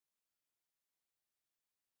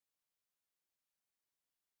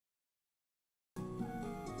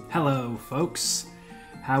Hello, folks.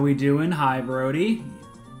 How we doing? Hi, Brody.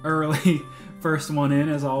 Early first one in,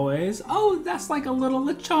 as always. Oh, that's like a little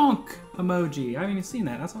Lechonk emoji. I haven't even seen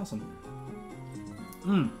that. That's awesome.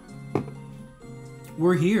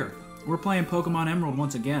 We're here. We're playing Pokemon Emerald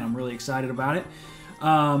once again. I'm really excited about it.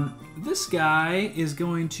 This guy is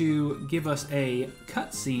going to give us a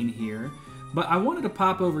cutscene here, but I wanted to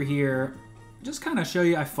pop over here, just kind of show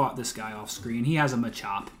you I fought this guy off screen. He has a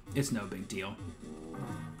Machop. It's no big deal.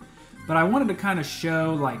 But I wanted to kind of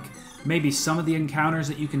show, like, maybe some of the encounters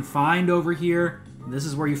that you can find over here. This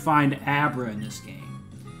is where you find Abra in this game.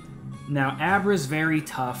 Now, Abra is very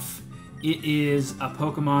tough. It is a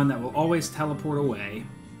Pokemon that will always teleport away.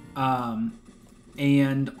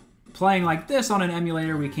 And playing like this on an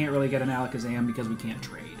emulator, we can't really get an Alakazam because we can't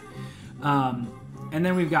trade. And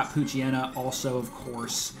then we've got Poochyena also, of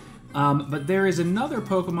course. But there is another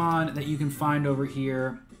Pokemon that you can find over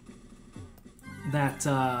here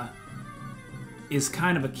that is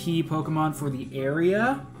kind of a key Pokemon for the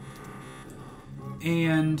area.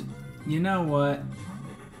 And you know what?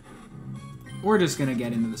 We're just going to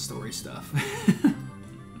get into the story stuff.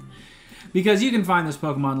 Because you can find this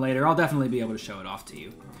Pokemon later. I'll definitely be able to show it off to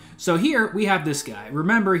you. So here we have this guy.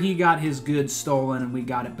 Remember, he got his goods stolen and we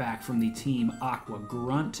got it back from the Team Aqua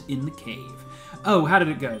Grunt in the cave. Oh, how did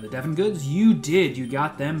it go? The Devon goods? You did. You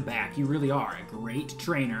got them back. You really are a great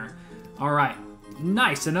trainer. All right.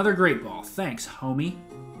 Nice. Another Great Ball. Thanks, homie.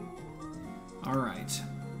 All right.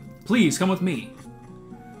 Please come with me.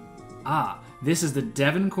 Ah, this is the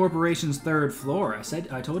Devon Corporation's 3rd floor.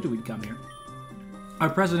 I told you we'd come here.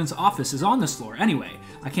 Our president's office is on this floor. Anyway,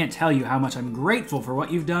 I can't tell you how much I'm grateful for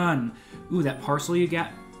what you've done. Ooh, that parcel you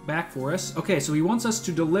got back for us. Okay, so he wants us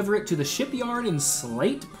to deliver it to the shipyard in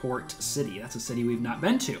Slateport City. That's a city we've not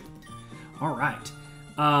been to. All right.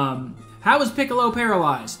 How was Piccolo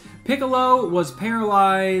paralyzed? Piccolo was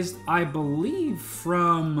paralyzed, I believe,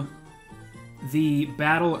 from the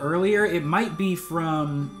battle earlier. It might be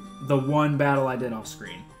from the one battle I did off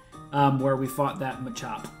screen, where we fought that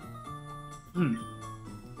Machop.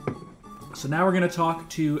 So now we're going to talk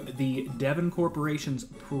to the Devon Corporation's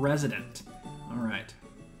president. All right.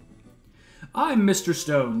 I'm Mr.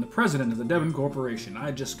 Stone, the president of the Devon Corporation.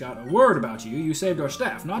 I just got a word about you. You saved our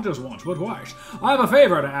staff, not just once, but twice. I have a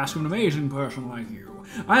favor to ask from an amazing person like you.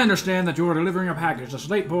 I understand that you are delivering a package to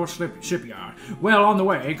Slateport Shipyard. Well, on the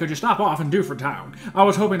way, could you stop off in Dewford Town? I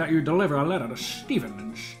was hoping that you'd deliver a letter to Stephen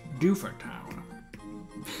in Dewford Town.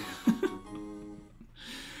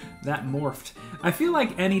 That morphed. I feel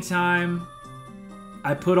like anytime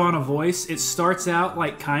I put on a voice, it starts out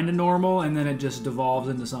like kind of normal, and then it just devolves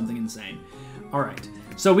into something insane. All right,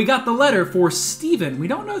 so we got the letter for Steven. We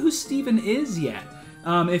don't know who Steven is yet.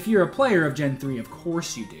 If you're a player of Gen 3, of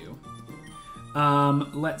course you do.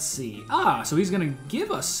 Let's see. Ah, so he's going to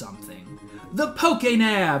give us something. The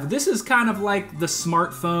PokéNav. This is kind of like the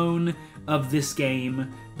smartphone of this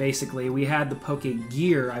game, basically. We had the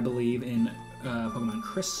Pokégear, I believe, in Pokemon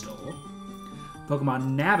Crystal.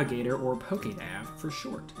 Pokemon Navigator, or PokéNav for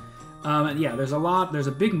short. Yeah, there's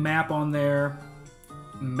a big map on there.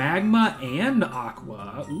 Magma and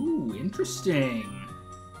Aqua. Ooh, interesting.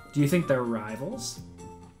 Do you think they're rivals?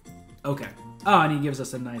 Okay. Oh, and he gives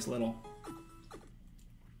us a nice little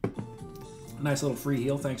free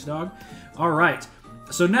heal. Thanks, dog. All right.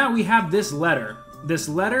 So now we have this letter. This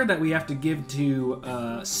letter that we have to give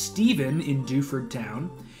to Stephen in Dewford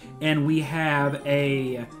Town. And we have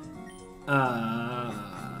a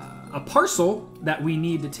parcel that we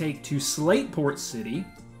need to take to Slateport City.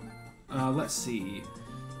 Let's see.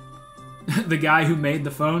 The guy who made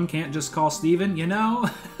the phone can't just call Steven, you know?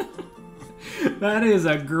 That is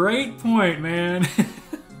a great point, man.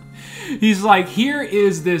 He's like, here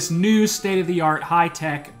is this new state-of-the-art,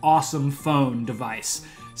 high-tech, awesome phone device.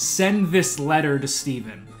 Send this letter to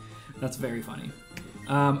Steven. That's very funny.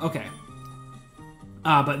 Okay.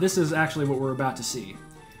 But this is actually what we're about to see.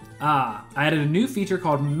 I added a new feature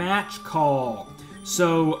called Match Call.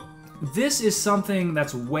 So this is something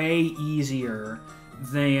that's way easier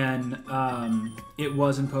than it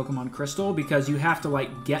was in Pokemon Crystal, because you have to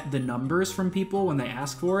like get the numbers from people when they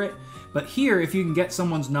ask for it. But here, if you can get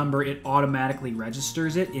someone's number, it automatically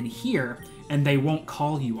registers it in here, and they won't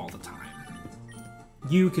call you all the time.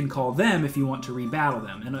 You can call them if you want to rebattle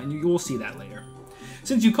them, and you'll see that later.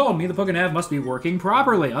 Since you called me, the PokéNav must be working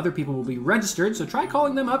properly. Other people will be registered, so try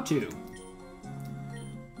calling them up too.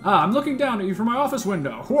 I'm looking down at you from my office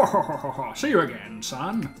window. See you again,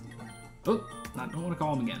 son. Oh, I don't want to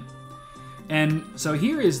call him again. And so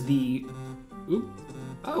here is the... Oop.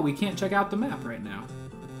 Oh, we can't check out the map right now.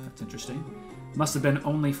 That's interesting. Must have been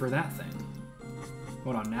only for that thing.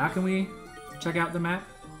 Hold on, now can we check out the map?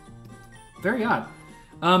 very odd.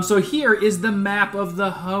 So here is the map of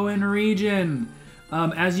the Hoenn region.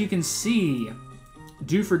 As you can see,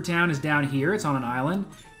 Dewford Town is down here. It's on an island.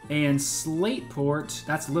 And Slateport,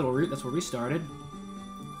 that's Little Root. That's where we started.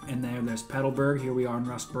 And there's Petalburg. Here we are in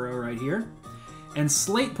Rustboro right here. And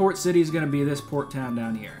Slateport City is going to be this port town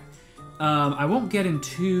down here. I won't get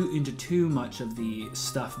into too much of the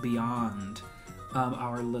stuff beyond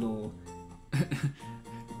our little...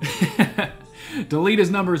 Delete his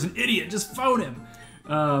number is an idiot. Just phone him.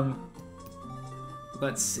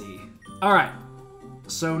 Let's see. All right.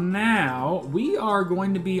 So now we are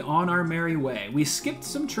going to be on our merry way. We skipped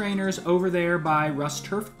some trainers over there by Rust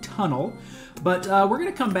Turf Tunnel, but we're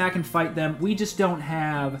going to come back and fight them. We just don't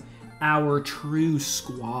have our true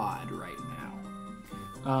squad right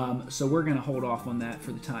now. So we're going to hold off on that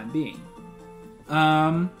for the time being.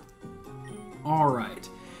 All right.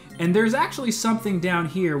 And there's actually something down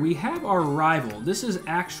here. We have our rival. This is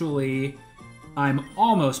actually, I'm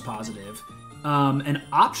almost positive, an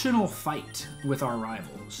optional fight with our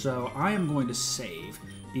rival. So I am going to save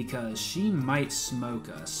because she might smoke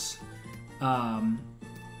us.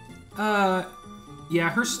 Yeah,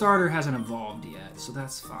 her starter hasn't evolved yet, so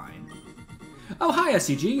that's fine. Oh, hi,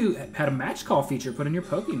 SCG. You had a match call feature put in your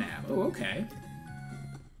Pokénab. Oh, okay.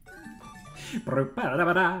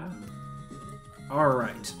 All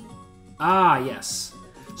right. Ah, yes.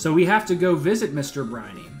 So we have to go visit Mr.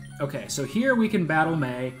 Briny. Okay, so here we can battle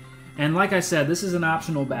May. And like I said, this is an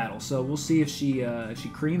optional battle, so we'll see if she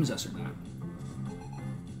creams us or not.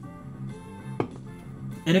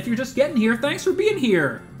 And if you're just getting here, thanks for being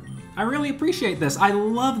here. I really appreciate this. I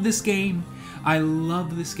love this game. I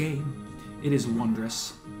love this game. It is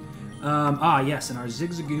wondrous. Yes, and our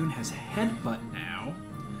Zigzagoon has Headbutt now.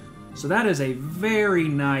 So that is a very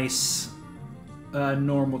nice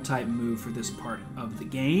normal type move for this part of the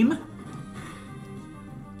game.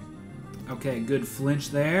 Okay, good flinch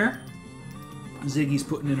there. Ziggy's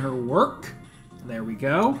putting in her work. There we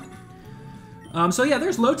go. So yeah,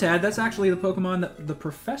 there's Lotad. That's actually the Pokemon that the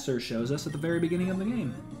professor shows us at the very beginning of the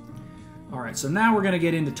game. Alright, so now we're going to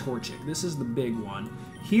get into Torchic. This is the big one.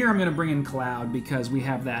 Here I'm going to bring in Cloud because we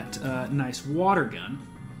have that nice water gun.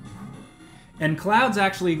 And Cloud's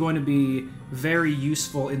actually going to be very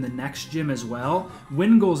useful in the next gym as well.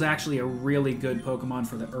 Wingull's actually a really good Pokemon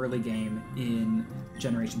for the early game in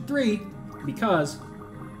Generation 3 because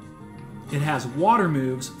it has water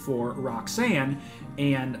moves for Roxanne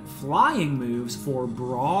and flying moves for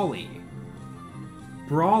Brawly.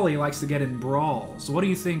 Brawly likes to get in brawls. What do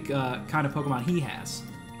you think kind of Pokemon he has?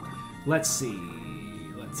 Let's see.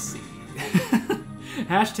 Let's see.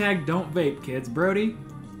 Hashtag don't vape, kids. Brody,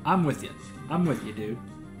 I'm with you. I'm with you, dude.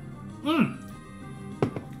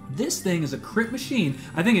 This thing is a crit machine.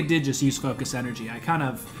 I think it did just use focus energy.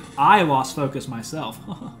 I lost focus myself.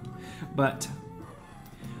 But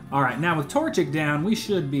all right, now with Torchic down, we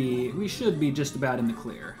should be just about in the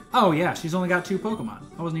clear. Oh yeah, she's only got 2 Pokemon.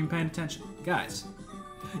 I wasn't even paying attention. Guys,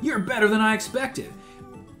 you're better than I expected.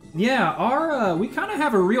 Yeah, our we kind of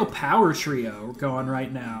have a real power trio going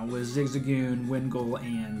right now with Zigzagoon, Wingull,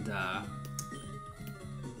 and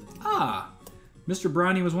Mr.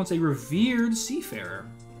 Briny was once a revered seafarer.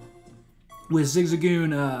 With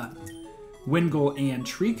Zigzagoon, Wingull, and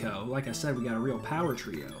Trico, like I said, we got a real power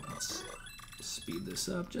trio. Let's speed this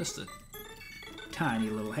up just a tiny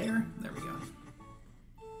little hair. There we go.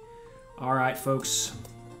 All right, folks.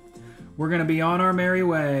 We're going to be on our merry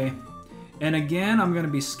way. And again, I'm going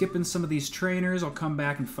to be skipping some of these trainers. I'll come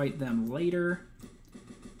back and fight them later.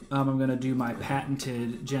 I'm going to do my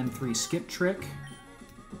patented Gen 3 skip trick,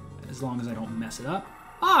 as long as I don't mess it up.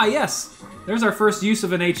 Ah, yes! There's our first use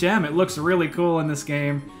of an HM. It looks really cool in this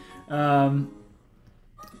game. Again,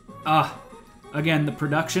 the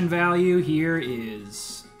production value here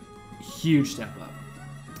is a huge step up.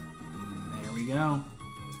 There we go.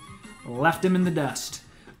 Left him in the dust.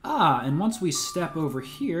 And once we step over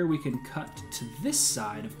here, we can cut to this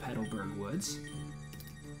side of Petalburg Woods.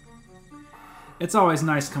 It's always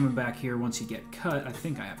nice coming back here once you get cut. I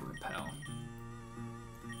think I have a repel.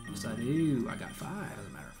 Yes, I do. I got 5, as a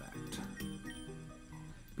matter of fact.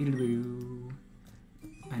 Beedadoo.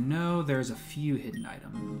 I know there's a few hidden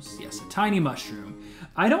items. Yes, a tiny mushroom.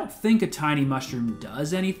 I don't think a tiny mushroom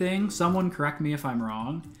does anything. Someone correct me if I'm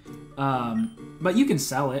wrong. But you can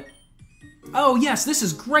sell it. Oh, yes, this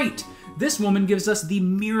is great! This woman gives us the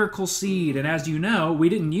Miracle Seed, and as you know, we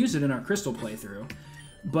didn't use it in our Crystal playthrough,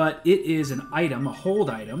 but it is an item, a hold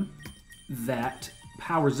item, that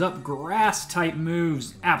powers up grass-type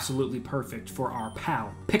moves. Absolutely perfect for our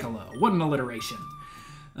pal, Piccolo. What an alliteration.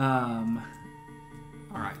 Alright,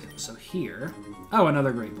 so here... Oh,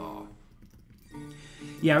 another Great Ball.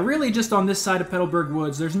 Yeah, really just on this side of Petalburg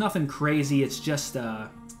Woods, there's nothing crazy. It's just an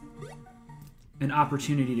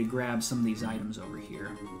opportunity to grab some of these items over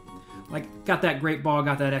here. Like, got that Great Ball,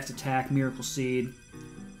 got that X Attack, Miracle Seed.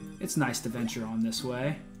 It's nice to venture on this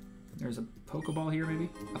way. There's a Pokeball here, maybe?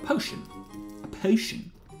 A potion. A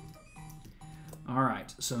potion.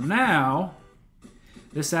 Alright, so now,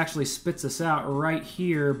 this actually spits us out right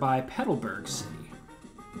here by Petalburg City.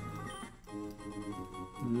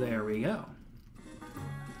 There we go.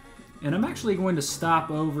 And I'm actually going to stop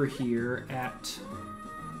over here at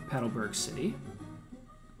Petalburg City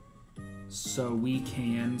so we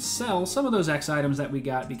can sell some of those X items that we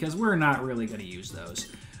got because we're not really going to use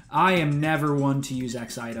those. I am never one to use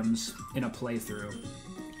X items in a playthrough.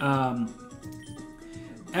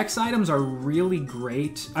 X items are really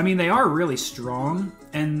great. I mean, they are really strong,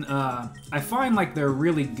 and I find like they're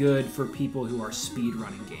really good for people who are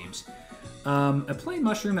speedrunning games. A plain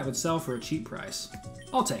mushroom that would sell for a cheap price.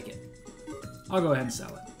 I'll take it. I'll go ahead and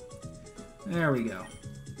sell it. There we go.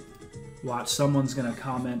 Watch, someone's gonna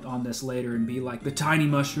comment on this later and be like, the tiny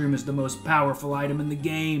mushroom is the most powerful item in the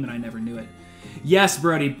game, and I never knew it. Yes,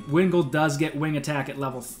 Brody, Wingull does get wing attack at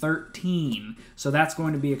level 13, so that's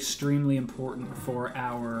going to be extremely important for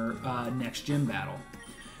our next gym battle.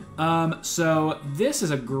 So this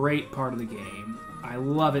is a great part of the game. I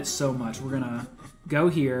love it so much. We're gonna go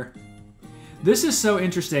here. This is so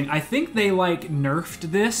interesting. I think they, like,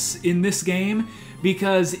 nerfed this in this game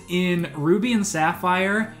because in Ruby and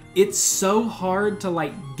Sapphire, it's so hard to,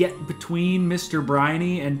 like, get between Mr.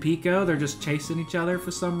 Briny and Pico. They're just chasing each other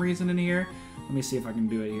for some reason in here. Let me see if I can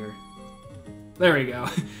do it here. There we go.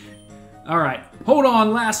 All right. Hold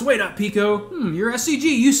on, lass. Wait up, Pico. You're SCG.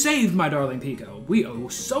 You saved my darling Pico. We owe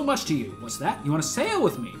so much to you. What's that? You want to sail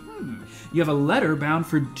with me? You have a letter bound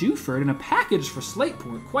for Dewford and a package for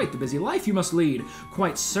Slateport. Quite the busy life you must lead.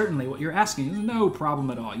 Quite certainly what you're asking is no problem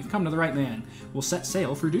at all. You've come to the right man. We'll set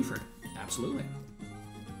sail for Dewford. Absolutely.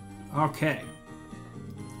 Okay.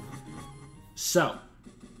 So,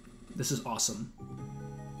 this is awesome.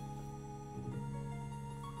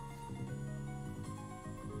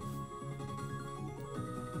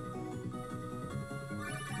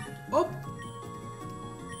 Oh!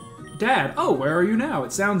 Dad, oh, where are you now?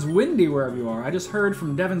 It sounds windy wherever you are. I just heard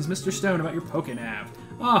from Devon's Mr. Stone about your Pokénav.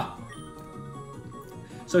 Ah.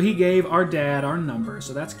 So he gave our dad our number,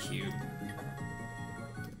 so that's cute.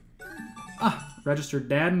 Ah, registered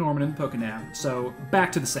Dad Norman in the Pokénav. So,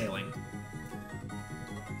 back to the sailing.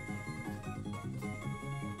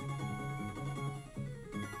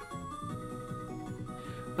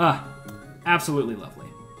 Ah, absolutely lovely.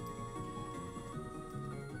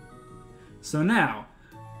 So now,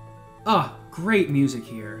 great music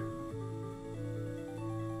here.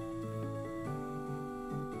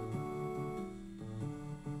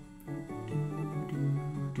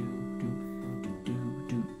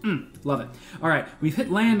 Love it. All right, we've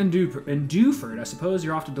hit land in Dewford. I suppose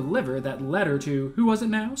you're off to deliver that letter to, who was it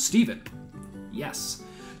now? Steven. Yes.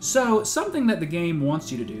 So, something that the game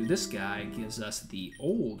wants you to do, this guy gives us the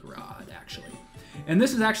old rod, actually. And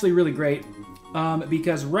this is actually really great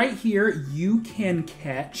because right here you can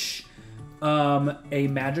catch a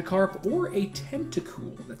Magikarp or a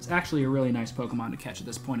Tentacool. That's actually a really nice Pokemon to catch at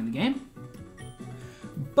this point in the game.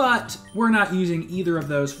 But we're not using either of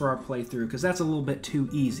those for our playthrough because that's a little bit too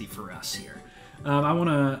easy for us here.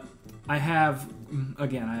 I have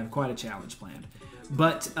quite a challenge planned.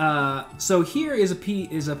 But, so here is a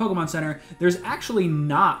Pokemon Center. There's actually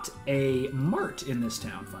not a mart in this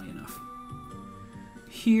town, funny enough.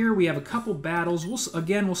 Here we have a couple battles.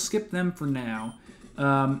 We'll skip them for now.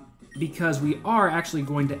 Because we are actually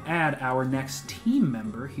going to add our next team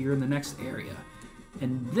member here in the next area.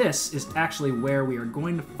 And this is actually where we are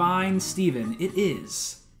going to find Steven. It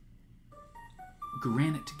is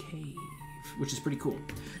Granite Cave, which is pretty cool.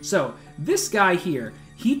 So, this guy here,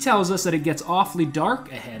 he tells us that it gets awfully dark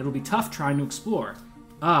ahead. It'll be tough trying to explore.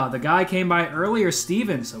 The guy came by earlier,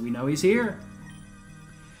 Steven, so we know he's here.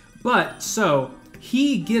 But, so,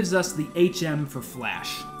 he gives us the HM for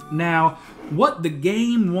Flash. Now, what the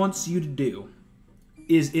game wants you to do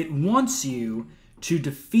is it wants you to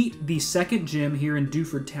defeat the second gym here in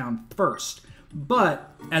Dewford Town first.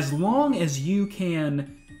 But as long as you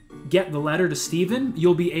can get the letter to Steven,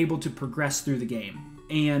 you'll be able to progress through the game.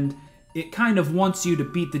 And it kind of wants you to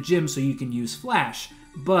beat the gym so you can use Flash.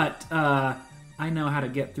 But I know how to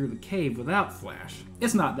get through the cave without Flash.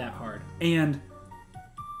 It's not that hard. And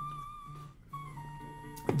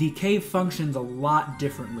the cave functions a lot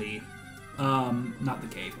differently. Not the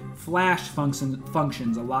cave. Flash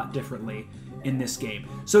functions a lot differently in this game.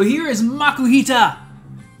 So here is Makuhita!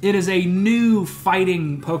 It is a new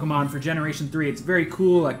fighting Pokemon for Generation 3. It's very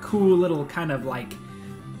cool, a cool little kind of like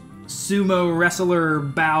sumo wrestler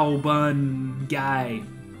bow bun guy.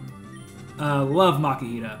 Love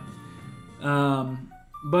Makuhita.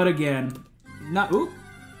 But again, not... Ooh.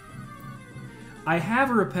 I have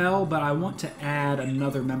a Repel, but I want to add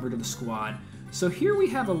another member to the squad. So here we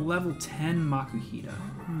have a level 10 Makuhita.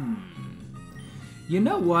 You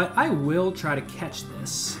know what? I will try to catch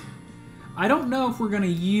this. I don't know if we're going to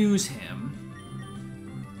use him,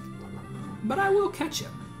 but I will catch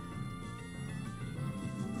him.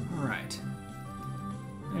 Alright.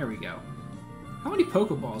 There we go. How many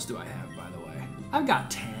Pokeballs do I have, by the way? I've got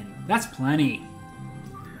 10. That's plenty.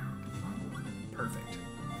 Perfect.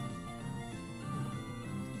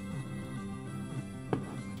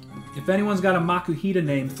 If anyone's got a Makuhita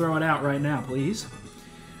name, throw it out right now, please.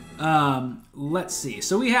 Let's see.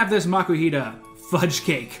 So we have this Makuhita fudge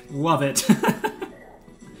cake. Love it.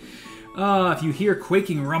 If you hear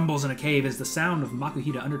quaking rumbles in a cave, is the sound of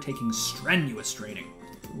Makuhita undertaking strenuous training.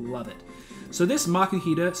 Love it. So this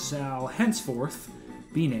Makuhita shall henceforth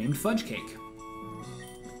be named Fudge Cake.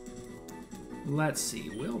 Let's see.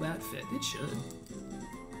 Will that fit? It should.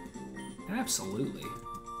 Absolutely.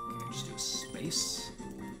 Okay, just do a space.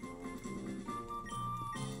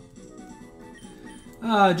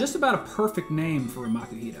 Just about a perfect name for a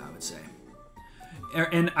Makuhita, I would say.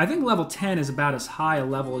 And I think level 10 is about as high a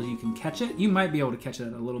level as you can catch it. You might be able to catch it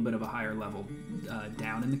at a little bit of a higher level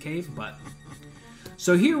down in the cave, but...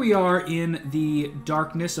 So here we are in the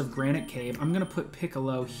darkness of Granite Cave. I'm going to put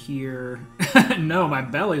Piccolo here. No, my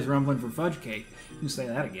belly's rumbling for Fudge Cake. You can say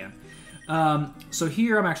that again. So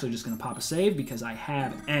here I'm actually just going to pop a save because I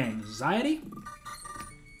have anxiety.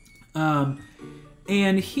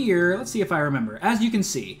 And here, let's see if I remember. As you can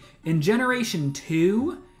see, in Generation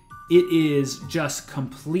 2, it is just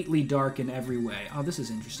completely dark in every way. Oh, this is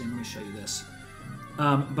interesting. Let me show you this.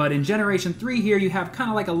 But in Generation 3 here, you have kind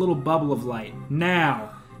of like a little bubble of light.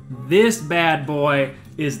 Now, this bad boy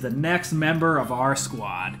is the next member of our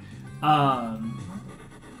squad.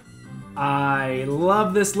 I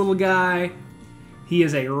love this little guy. He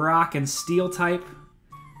is a rock and steel type.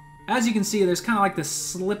 As you can see, there's kind of like this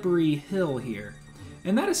slippery hill here.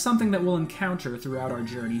 And that is something that we'll encounter throughout our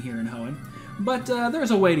journey here in Hoenn. But there's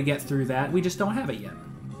a way to get through that. We just don't have it yet.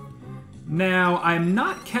 Now, I'm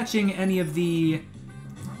not catching any of the...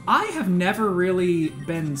 I have never really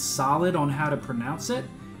been solid on how to pronounce it.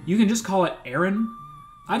 You can just call it Aaron.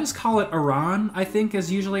 I just call it Aran, I think,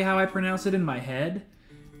 is usually how I pronounce it in my head.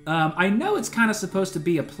 I know it's kind of supposed to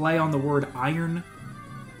be a play on the word iron,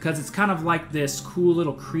 because it's kind of like this cool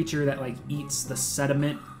little creature that like eats the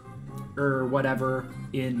sediment or whatever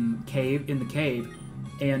in the cave,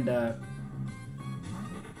 and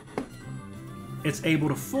it's able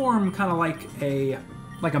to form kind of like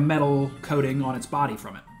a metal coating on its body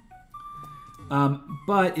from it.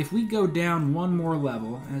 But if we go down one more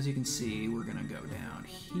level, as you can see, we're gonna go down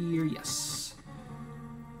here. Yes,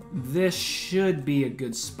 this should be a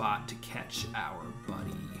good spot to catch our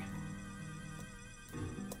buddy.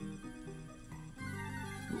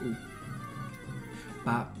 Ooh.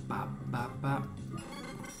 Bop, bop, bop, bop.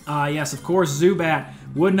 Yes, of course, Zubat.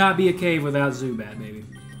 Would not be a cave without Zubat, baby.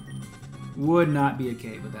 Would not be a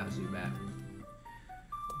cave without Zubat.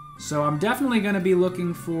 So I'm definitely going to be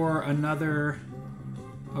looking for another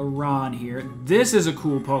Aran here. This is a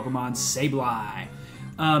cool Pokemon, Sableye.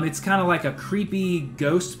 It's kind of like a creepy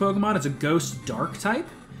ghost Pokemon. It's a ghost dark type.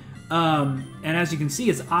 And as you can see,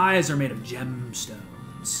 its eyes are made of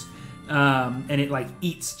gemstones. And it like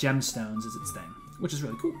eats gemstones as its thing, which is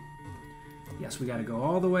really cool. Yes, we got to go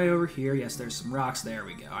all the way over here. Yes, there's some rocks. There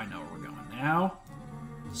we go. I know where we're going now.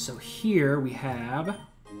 So here we have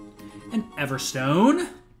an Everstone.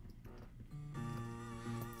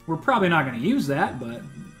 We're probably not going to use that, but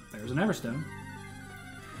there's an Everstone.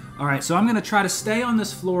 All right, so I'm going to try to stay on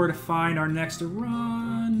this floor to find our next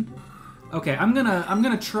run. Okay, I'm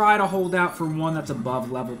gonna try to hold out for one that's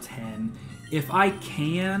above level 10. If I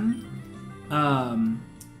can,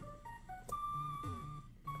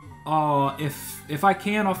 if I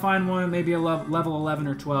can, I'll find one maybe a level 11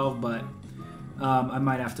 or 12, but I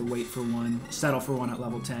might have to wait for one, settle for one at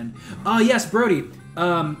level 10. Yes, Brody.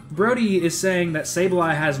 Brody is saying that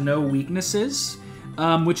Sableye has no weaknesses,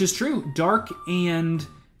 which is true. Dark and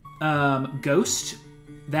Ghost,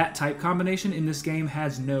 that type combination in this game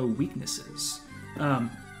has no weaknesses.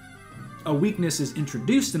 A weakness is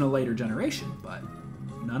introduced in a later generation, but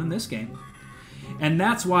none in this game. And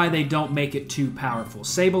that's why they don't make it too powerful.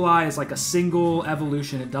 Sableye is like a single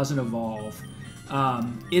evolution. It doesn't evolve.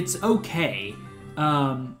 It's okay,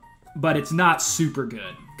 but it's not super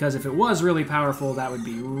good Because if it was really powerful, that would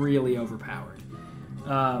be really overpowered.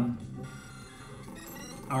 Alright,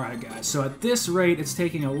 guys. So at this rate, it's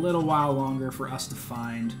taking a little while longer for us to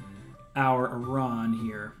find our Iran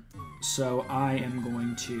here. So I am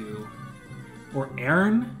going to... Or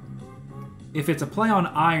Aaron? If it's a play on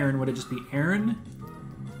iron, would it just be Aaron?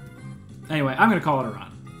 Anyway, I'm going to call it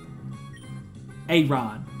Iran.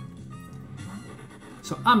 Aaron.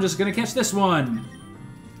 So I'm just going to catch this one.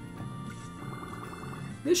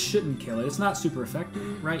 This shouldn't kill it. It's not super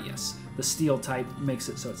effective, right? Yes. The steel type makes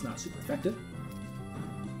it so it's not super effective.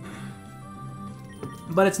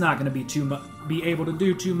 But it's not going to be able to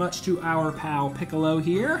do too much to our pal Piccolo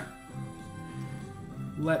here.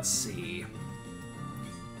 Let's see.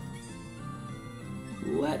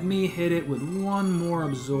 Let me hit it with one more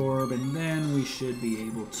absorb, and then we should be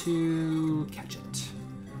able to catch it.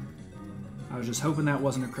 I was just hoping that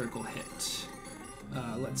wasn't a critical hit.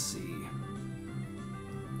 Let's see.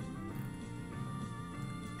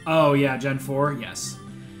 Oh, yeah, Gen 4, yes.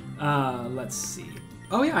 Let's see.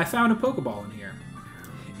 Oh, yeah, I found a Pokeball in here.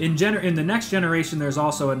 In the next generation, there's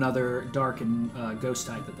also another Dark and Ghost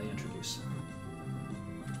type that they introduce.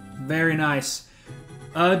 Very nice.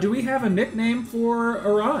 Do we have a nickname for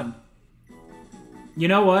Iran? You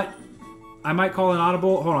know what? I might call an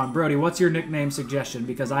audible. Hold on, Brody, what's your nickname suggestion?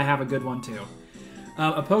 Because I have a good one, too.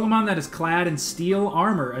 A Pokemon that is clad in steel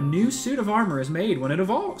armor. A new suit of armor is made when it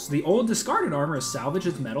evolves. The old discarded armor is salvaged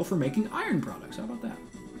as metal for making iron products. How about that?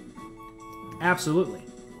 Absolutely.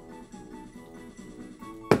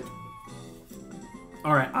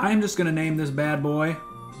 Alright, I'm just going to name this bad boy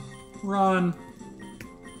Ron.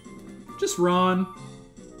 Just Ron.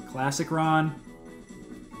 Classic Ron.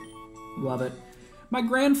 Love it. My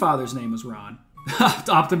grandfather's name was Ron.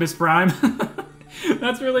 Optimus Prime.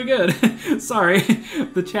 That's really good. Sorry,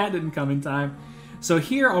 the chat didn't come in time. So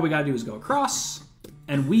here, all we gotta do is go across,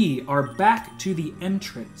 and we are back to the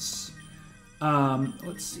entrance.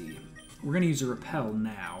 Let's see. We're gonna use a repel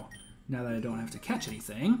now that I don't have to catch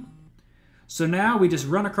anything. So now we just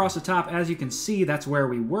run across the top. As you can see, that's where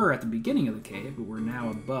we were at the beginning of the cave, but we're now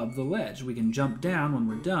above the ledge. We can jump down when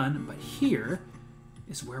we're done, but here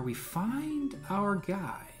is where we find our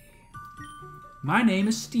guy. My name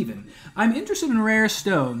is Steven. I'm interested in rare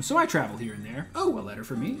stones, so I travel here and there. Oh, a letter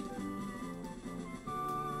for me.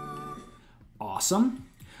 Awesome.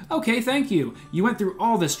 Okay, thank you. You went through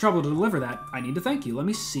all this trouble to deliver that. I need to thank you. Let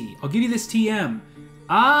me see. I'll give you this TM.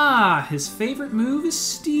 Ah, his favorite move is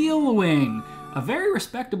Steel Wing. A very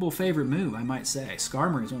respectable favorite move, I might say.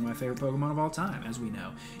 Skarmory is one of my favorite Pokemon of all time, as we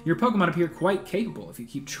know. Your Pokemon appear quite capable. If you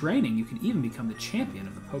keep training, you can even become the champion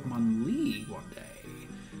of the Pokemon League one day.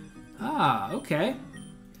 Ah, okay.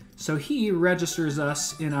 So he registers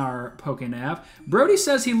us in our Pokénav. Brody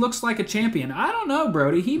says he looks like a champion. I don't know,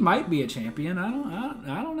 Brody. He might be a champion. I don't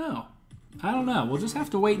know. I don't know. We'll just have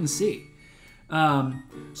to wait and see.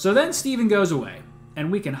 So then Steven goes away.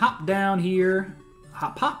 And we can hop down here.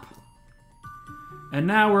 Hop, hop. And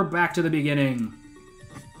now we're back to the beginning.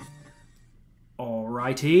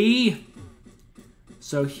 Alrighty.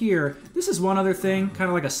 So here, this is one other thing, kind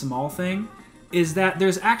of like a small thing, is that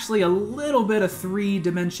there's actually a little bit of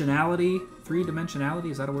three-dimensionality.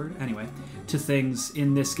 Three-dimensionality, is that a word? Anyway, to things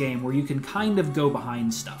in this game where you can kind of go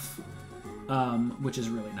behind stuff, which is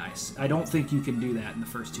really nice. I don't think you can do that in the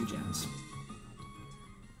first two gens.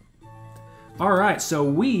 Alright, so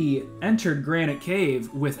we entered Granite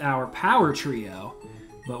Cave with our power trio,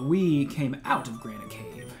 but we came out of Granite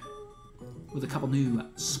Cave with a couple new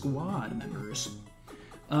squad members.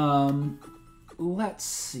 Let's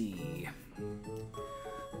see.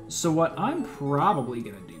 So what I'm probably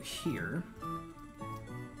going to do here,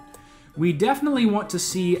 we definitely want to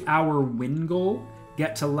see our Wingull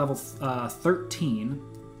get to level 13,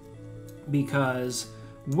 because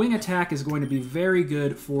Wing Attack is going to be very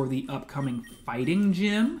good for the upcoming fighting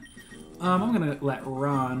gym. I'm going to let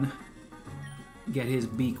Ron get his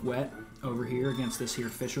beak wet over here against this here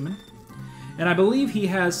fisherman. And I believe he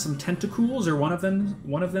has some tentacles, or one of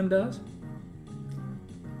them does.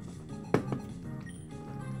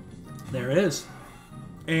 There it is.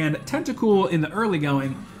 And Tentacool in the early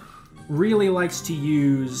going really likes to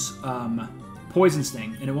use Poison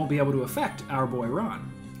Sting, and it won't be able to affect our boy Ron.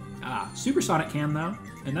 Supersonic can, though,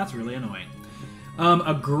 and that's really annoying.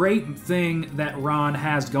 A great thing that Ron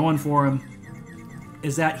has going for him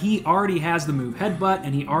is that he already has the move Headbutt,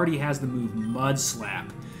 and he already has the move Mud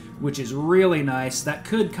Slap, which is really nice. That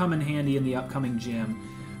could come in handy in the upcoming gym.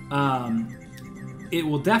 It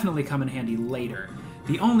will definitely come in handy later.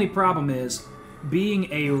 The only problem is,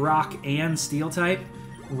 being a Rock and Steel type,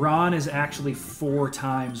 Ron is actually 4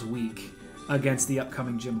 times weak against the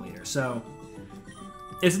upcoming gym leader. So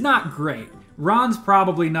It's not great. Ron's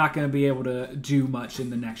probably not going to be able to do much in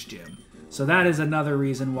the next gym. So that is another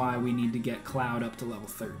reason why we need to get Cloud up to level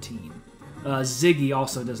 13. Ziggy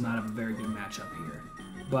also does not have a very good matchup here.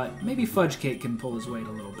 But maybe Fudge Cake can pull his weight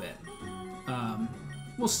a little bit.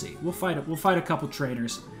 We'll see. We'll fight a couple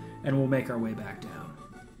trainers, and we'll make our way back down.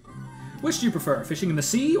 Which do you prefer, fishing in the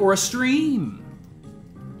sea or a stream?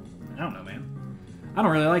 I don't know, man. I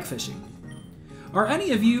don't really like fishing. Are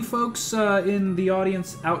any of you folks in the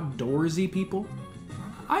audience outdoorsy people?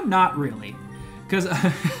 I'm not really. Because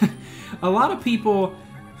a lot of people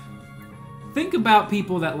think about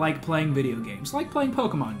people that like playing video games, like playing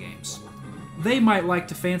Pokemon games. They might like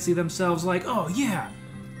to fancy themselves like, oh yeah,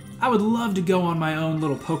 I would love to go on my own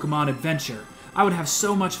little Pokemon adventure. I would have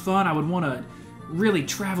so much fun. I would want to really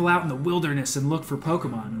travel out in the wilderness and look for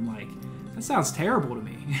Pokemon. And like, that sounds terrible to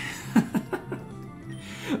me.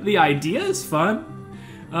 The idea is fun,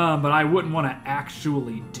 but I wouldn't want to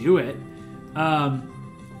actually do it.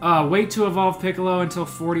 Wait to evolve Piccolo until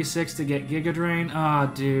 46 to get Giga Drain? Aw,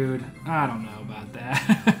 dude, I don't know about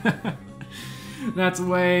that. That's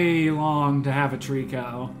way long to have a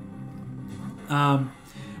Trico.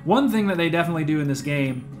 One thing that they definitely do in this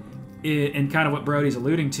game, and kind of what Brody's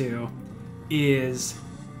alluding to, is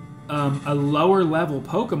a lower level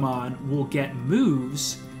Pokemon will get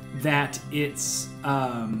moves that its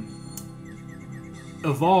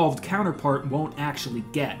evolved counterpart won't actually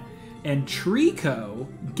get. And Trico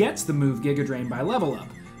gets the move Giga Drain by level up,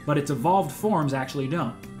 but its evolved forms actually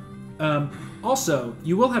don't. Also,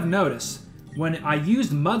 you will have noticed, when I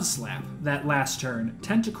used Mud Slap that last turn,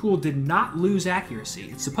 Tentacool did not lose accuracy.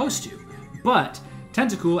 It's supposed to. But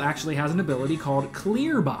Tentacool actually has an ability called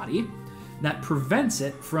Clear Body that prevents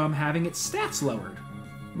it from having its stats lowered,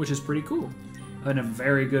 which is pretty cool. And a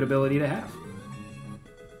very good ability to have.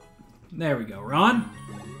 There we go, Ron.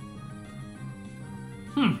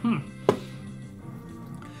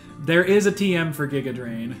 There is a TM for Giga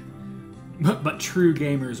Drain, but true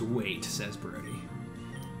gamers wait, says Brody.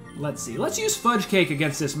 Let's see. Let's use Fudge Cake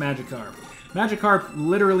against this Magikarp. Magikarp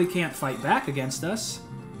literally can't fight back against us.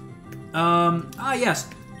 Yes.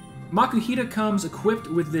 Makuhita comes equipped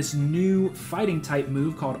with this new fighting type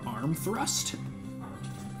move called Arm Thrust.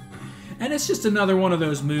 And it's just another one of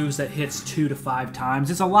those moves that hits 2 to 5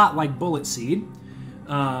 times. It's a lot like Bullet Seed.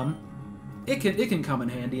 It can come in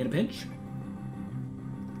handy in a pinch.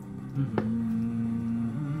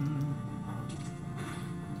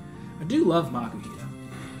 I do love Makuhita.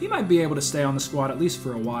 He might be able to stay on the squad at least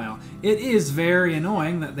for a while. It is very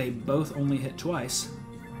annoying that they both only hit twice.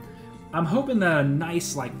 I'm hoping that a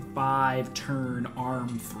nice, like, 5-turn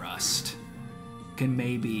Arm Thrust can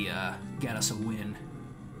maybe get us a win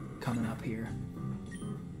coming up here.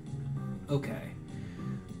 Okay.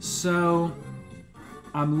 So,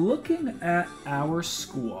 I'm looking at our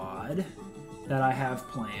squad that I have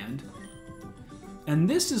planned. And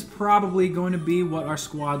this is probably going to be what our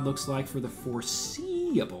squad looks like for the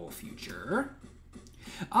foreseeable future.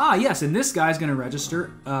 Ah, yes, and this guy's going to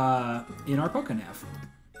register in our Pokénav.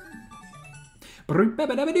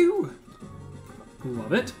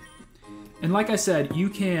 Love it. And like I said, you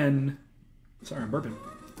can... Sorry, I'm burping.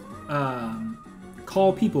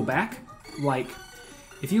 Call people back. Like,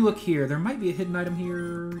 if you look here, there might be a hidden item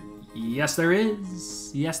here. Yes, there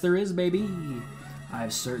is. Yes, there is, baby.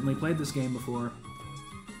 I've certainly played this game before.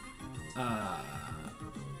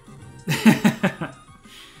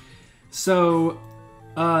 So,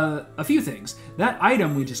 a few things. That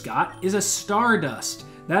item we just got is a Stardust.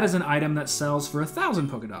 That is an item that sells for 1,000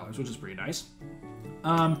 Pokédollars, which is pretty nice.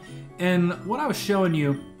 And what I was showing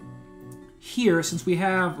you here, since we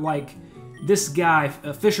have, like, this guy,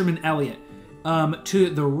 Fisherman Elliot, to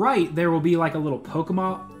the right, there will be, like, a little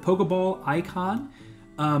Pokeball icon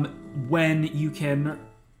when you can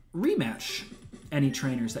rematch any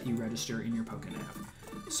trainers that you register in your Pokénav.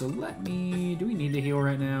 So let me... Do we need to heal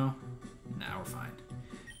right now? No, we're fine.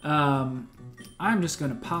 I'm just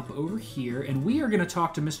going to pop over here, and we are going to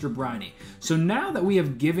talk to Mr. Briny. So now that we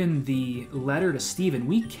have given the letter to Steven,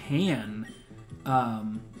 we can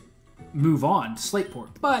move on to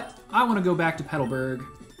Slateport. But I want to go back to Petalburg.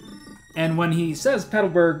 And when he says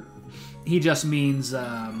Petalburg, he just means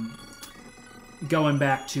going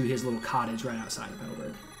back to his little cottage right outside of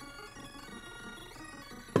Petalburg.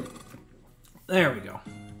 There we go.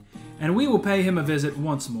 And we will pay him a visit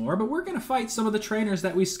once more, but we're going to fight some of the trainers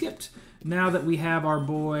that we skipped now that we have our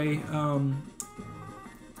boy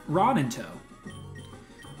Ron in tow.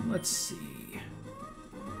 Let's see.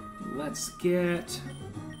 Let's get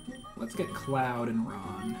Cloud and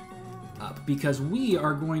Ron up, because we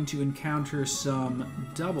are going to encounter some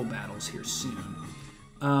double battles here soon.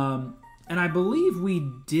 And I believe we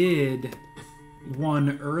did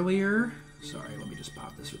one earlier. Sorry, let me just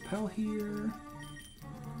pop this repel here.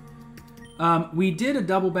 We did a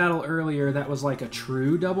double battle earlier that was like a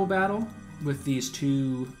true double battle with these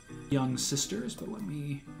two young sisters, but let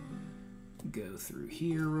me go through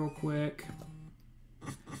here real quick.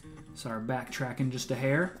 Sorry, backtracking just a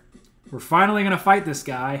hair. We're finally going to fight this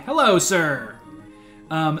guy. Hello, sir!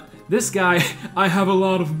 This guy, I have a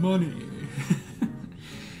lot of money.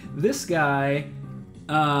 This guy,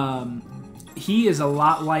 he is a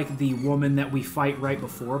lot like the woman that we fight right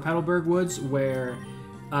before Petalburg Woods, where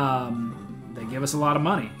they give us a lot of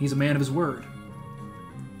money. He's a man of his word.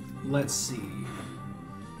 Let's see.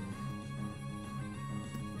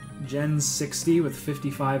 Gen 60 with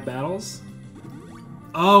 55 battles.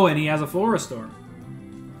 Oh, and he has a full restore.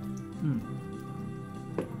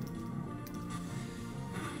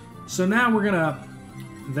 So now we're gonna...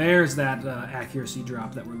 There's that accuracy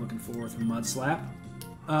drop that we're looking for with Mud Slap.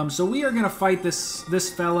 So we are gonna fight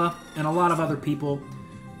this fella and a lot of other people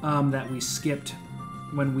that we skipped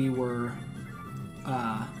when we were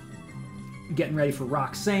getting ready for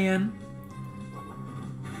Roxanne.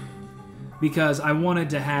 Because I wanted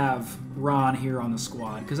to have Ron here on the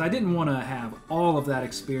squad. Because I didn't want to have all of that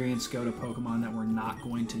experience go to Pokemon that we're not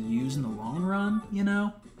going to use in the long run, you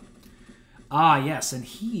know? Ah, yes, and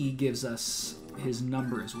he gives us his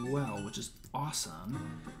number as well, which is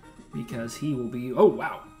awesome. Because he will be... Oh,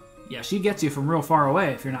 wow. Yeah, she gets you from real far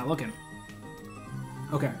away if you're not looking.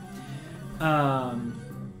 Okay. And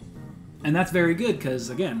that's very good, because,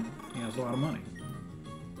 again, he has a lot of money.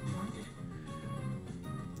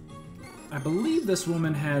 I believe this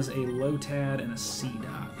woman has a Lotad and a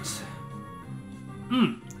Seedot.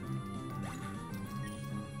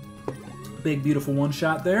 Big, beautiful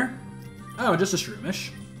one-shot there. Oh, just a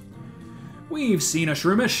Shroomish. We've seen a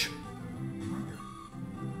Shroomish.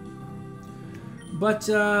 But,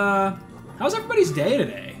 how's everybody's day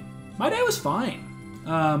today? My day was fine.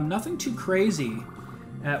 Nothing too crazy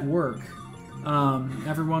at work.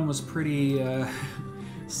 Everyone was pretty,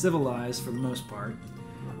 civilized for the most part.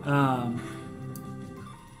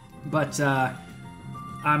 But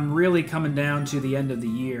I'm really coming down to the end of the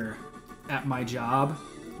year at my job,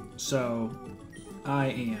 so I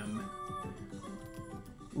am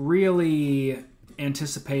really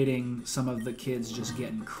anticipating some of the kids just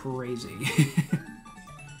getting crazy.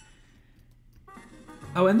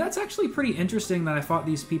 Oh, and that's actually pretty interesting that I fought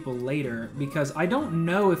these people later, because I don't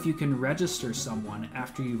know if you can register someone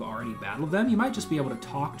after you've already battled them. You might just be able to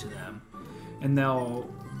talk to them, and they'll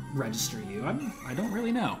register you. I don't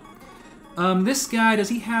really know. This guy, does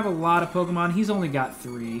he have a lot of Pokemon? He's only got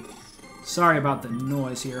 3. Sorry about the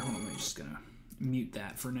noise here. Hold on, I'm just gonna mute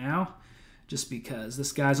that for now. Just because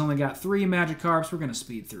this guy's only got 3 Magikarps, we're gonna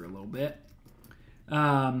speed through a little bit.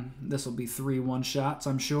 This will be 3 one-shots,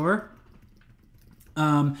 I'm sure.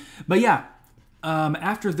 But yeah,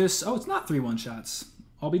 after this... Oh, it's not 3 one-shots.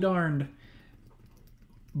 I'll be darned.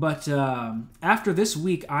 But after this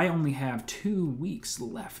week, I only have 2 weeks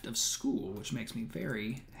left of school, which makes me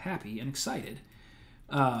very happy and excited.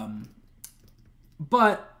 But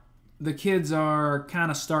the kids are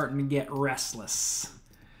kind of starting to get restless.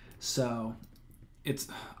 So it's...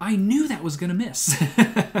 I knew that was going to miss.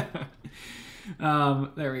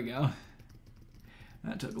 There we go.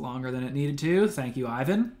 That took longer than it needed to. Thank you,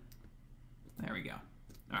 Ivan. There we go.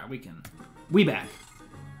 All right, we back.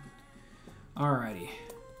 Alrighty.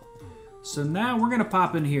 So now we're going to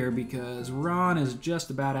pop in here because Ron is just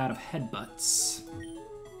about out of headbutts.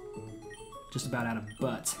 Just about out of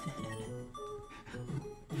butts.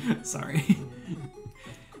 Sorry.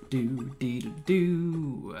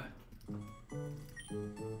 Do-dee-do-do.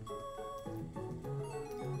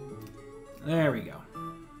 There we go.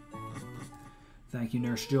 Thank you,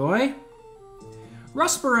 Nurse Joy.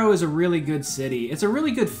 Rustboro is a really good city. It's a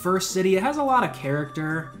really good first city. It has a lot of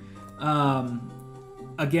character.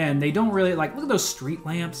 Again, they don't really... Like, look at those street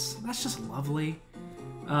lamps. That's just lovely.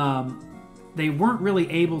 They weren't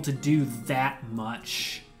really able to do that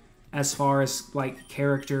much as far as, like,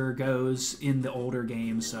 character goes in the older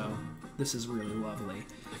games, so this is really lovely.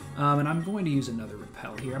 And I'm going to use another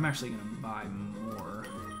repel here. I'm actually going to buy more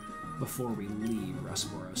before we leave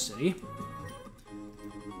Rustboro City.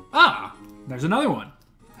 Ah! There's another one.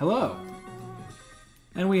 Hello.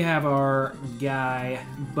 And we have our guy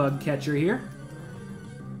bug catcher here.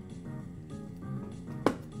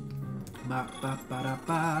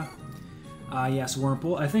 Yes,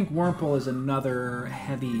 Wurmple. I think Wurmple is another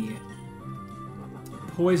heavy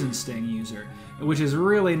Poison Sting user, which is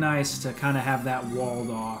really nice to kind of have that walled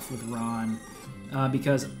off with Ron,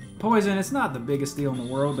 because Poison, it's not the biggest deal in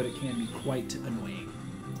the world, but it can be quite annoying.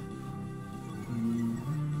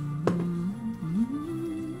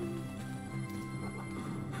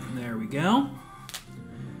 go.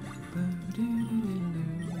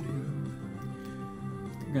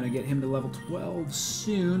 We're going to get him to level 12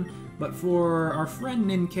 soon. But for our friend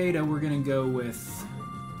Ninkata, we're going to go with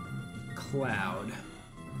Cloud.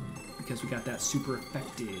 Because we got that super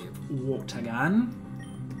effective water gun.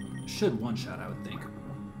 Should one-shot, I would think.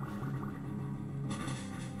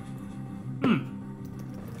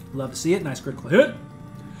 Love to see it. Nice critical hit.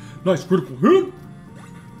 Nice critical hit.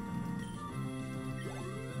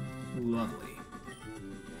 Lovely.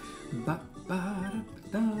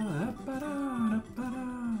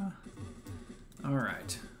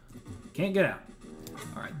 Alright. Can't get out.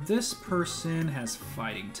 Alright, this person has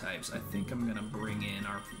fighting types. I think I'm gonna bring in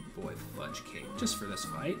our boy Fudge Cake just for this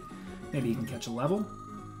fight. Maybe he can catch a level.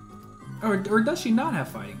 Or does she not have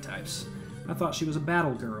fighting types? I thought she was a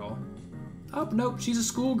battle girl. Oh, nope, she's a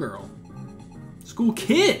schoolgirl. School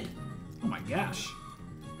kid! Oh my gosh.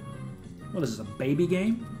 What is this, a baby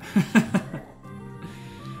game?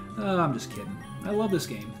 I'm just kidding. I love this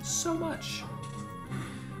game so much.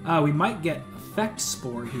 We might get Effect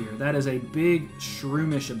Spore here. That is a big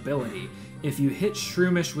Shroomish ability. If you hit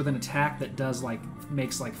Shroomish with an attack that does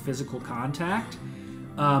makes physical contact,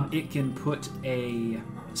 it can put a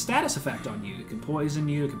status effect on you. It can poison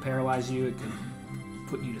you, it can paralyze you, it can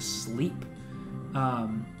put you to sleep.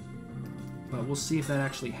 But we'll see if that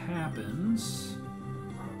actually happens.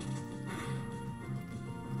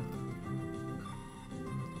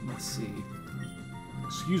 Let's see.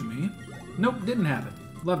 Excuse me. Nope, didn't happen.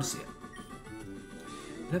 Love to see it.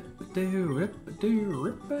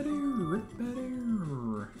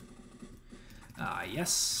 Ah,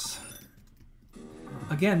 yes.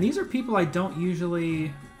 Again, these are people I don't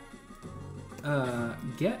usually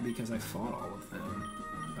get because I fought all of them.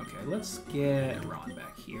 Okay, let's get Ron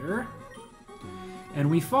back here. And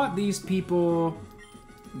we fought these people.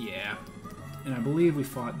 Yeah. And I believe we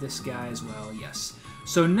fought this guy as well. Yes.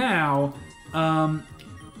 So now,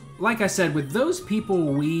 like I said, with those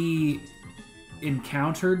people we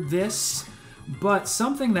encountered this, but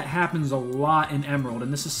something that happens a lot in Emerald,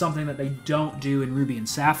 and this is something that they don't do in Ruby and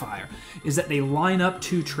Sapphire, is that they line up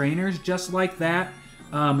two trainers just like that,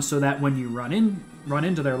 so that when you run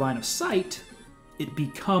into their line of sight, it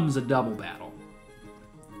becomes a double battle.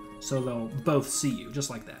 So they'll both see you, just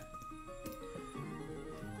like that.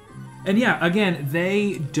 And yeah, again,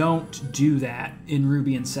 they don't do that in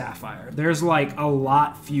Ruby and Sapphire. There's like a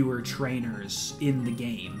lot fewer trainers in the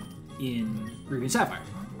game in Ruby and Sapphire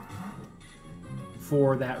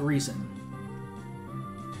for that reason.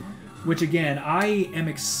 Which again, I am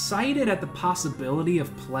excited at the possibility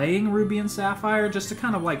of playing Ruby and Sapphire just to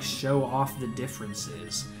kind of like show off the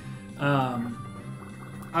differences.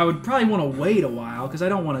 I would probably want to wait a while because I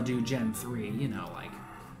don't want to do Gen 3, you know, like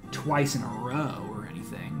twice in a row or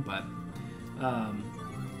anything, but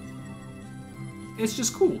it's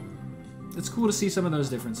just cool. It's cool to see some of those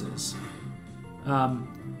differences.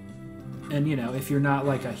 And, you know, if you're not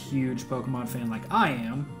like a huge Pokemon fan like I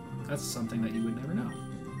am, that's something that you would never know.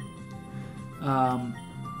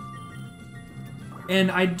 And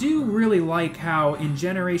I do really like how in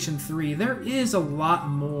Generation 3 there is a lot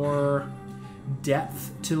more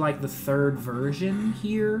depth to like the third version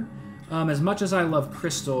here. As much as I love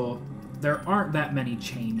Crystal, there aren't that many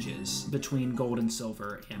changes between Gold and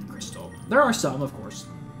Silver and Crystal. There are some, of course,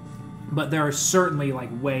 but there are certainly like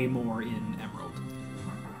way more in Emerald.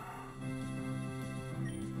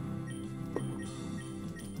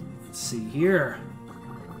 Let's see here.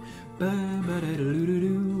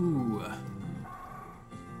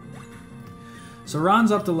 So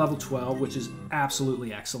Ron's up to level 12, which is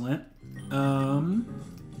absolutely excellent.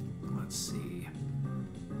 Let's see.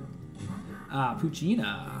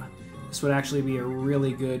 Poochyena. This would actually be a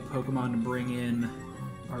really good Pokemon to bring in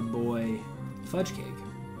our boy Fudge Cake.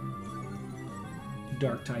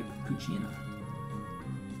 Dark-type Poochyena.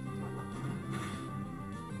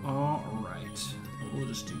 Alright. We'll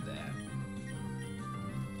just do that.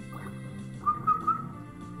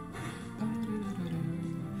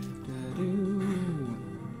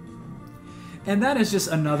 And that is just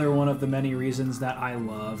another one of the many reasons that I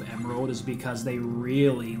love Emerald, is because they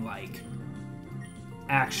really, like,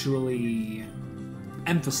 actually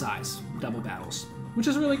emphasize double battles, which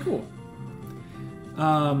is really cool.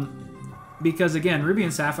 Because, again, Ruby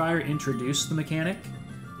and Sapphire introduced the mechanic,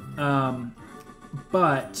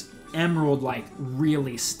 but Emerald, like,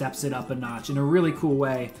 really steps it up a notch in a really cool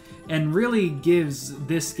way, and really gives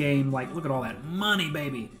this game, like, look at all that money,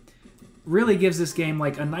 baby! Really gives this game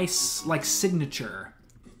like a nice like signature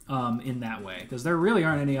in that way, because there really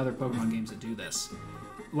aren't any other Pokemon games that do this,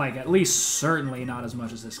 like at least certainly not as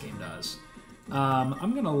much as this game does.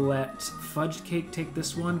 I'm going to let Fudge Cake take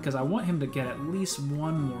this one because I want him to get at least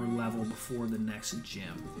one more level before the next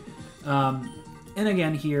gym. And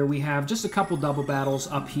again, here we have just a couple double battles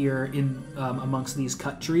up here in amongst these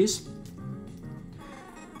cut trees.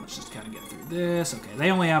 Let's just kind of get through this. Okay,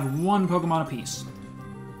 they only have one Pokemon apiece.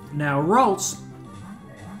 Now, Ralts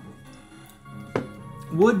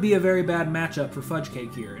would be a very bad matchup for Fudge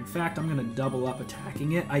Cake here. In fact, I'm going to double up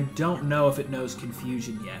attacking it. I don't know if it knows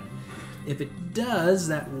Confusion yet. If it does,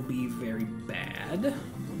 that will be very bad.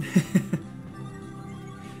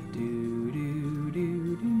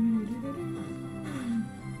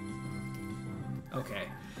 Okay.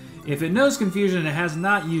 If it knows Confusion and it has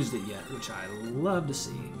not used it yet, which I love to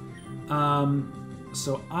see.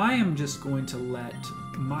 So I am just going to let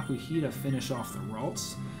Makuhita finish off the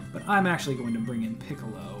Ralts, but I'm actually going to bring in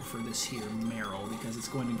Piccolo for this here Meryl because it's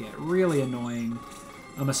going to get really annoying,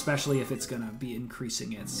 especially if it's going to be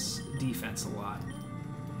increasing its defense a lot.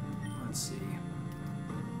 Let's see.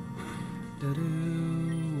 Let's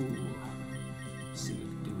see what we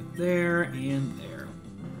can do with there and there.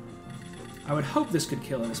 I would hope this could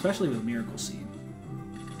kill it, especially with Miracle Seed.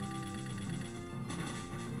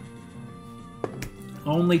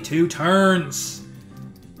 Only 2 turns!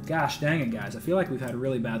 Gosh dang it, guys. I feel like we've had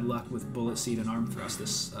really bad luck with Bullet Seed and Arm Thrust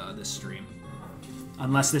this stream.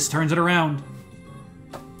 Unless this turns it around.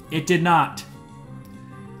 It did not.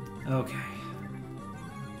 Okay.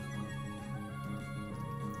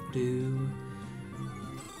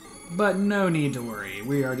 But no need to worry.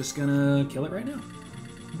 We are just gonna kill it right now.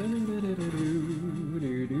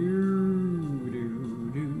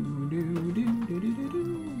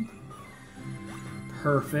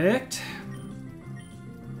 Perfect.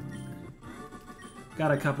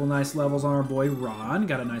 Got a couple nice levels on our boy Ron.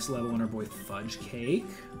 Got a nice level on our boy Fudge Cake.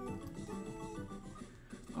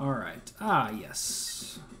 Alright. Ah,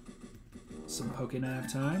 yes. Some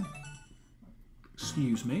Pokénav time.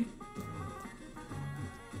 Excuse me.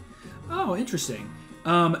 Oh, interesting.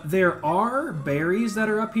 There are berries that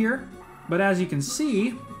are up here, but as you can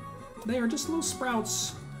see, they are just little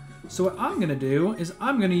sprouts. So what I'm going to do is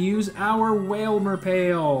I'm going to use our Whalmer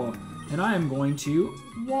Pail, and I am going to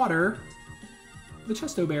water the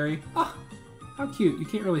Chesto Berry. Ah, how cute. You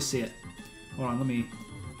can't really see it. Hold on, let me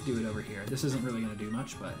do it over here. This isn't really going to do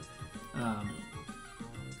much, but...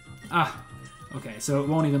 okay, so it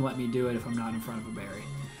won't even let me do it if I'm not in front of a berry.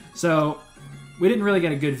 So... we didn't really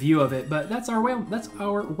get a good view of it, but that's our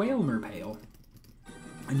Whalmer Pail.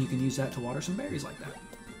 And you can use that to water some berries like that.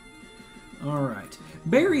 Alright.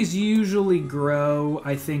 Berries usually grow,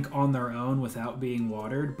 I think, on their own without being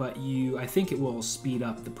watered, but I think it will speed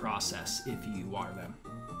up the process if you water them,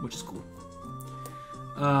 which is cool.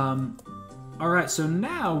 Alright, so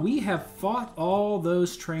now we have fought all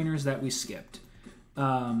those trainers that we skipped.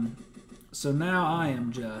 So now I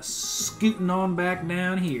am just scooting on back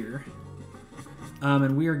down here.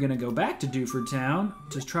 And we are going to go back to Dewford Town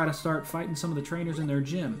to try to start fighting some of the trainers in their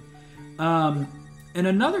gym. And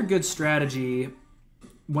another good strategy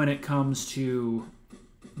when it comes to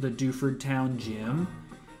the Dewford Town gym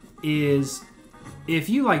is if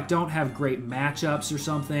you don't have great matchups or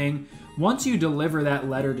something, once you deliver that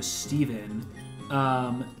letter to Steven,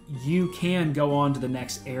 you can go on to the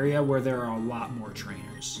next area where there are a lot more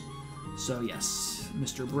trainers. So yes,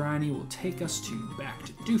 Mr. Briny will take us back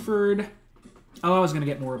to Dewford. Oh, I was going to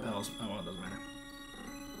get more repels. Oh, well, it doesn't matter.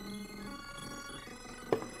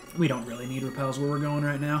 We don't really need repels where we're going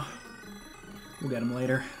right now. We'll get them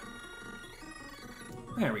later.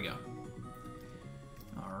 There we go.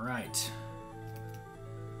 Alright.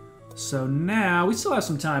 So now, we still have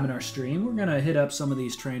some time in our stream. We're going to hit up some of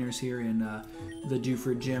these trainers here in the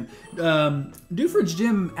Dewford Gym. Dewford's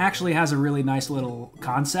Gym actually has a really nice little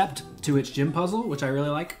concept to its gym puzzle, which I really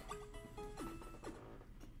like.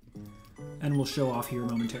 And we'll show off here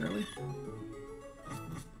momentarily.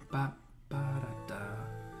 Ba, ba, da, da.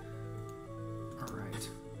 All right.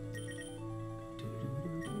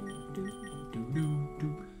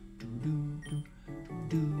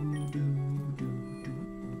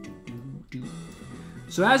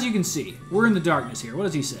 So as you can see, we're in the darkness here. What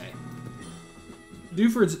does he say?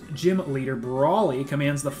 Dewford's gym leader, Brawly,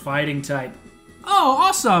 commands the fighting type. Oh,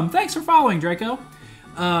 awesome! Thanks for following, Draco.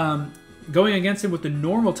 Going against him with the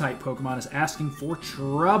normal type Pokemon is asking for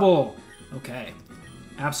trouble. Okay,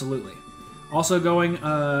 absolutely. Also going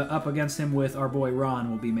up against him with our boy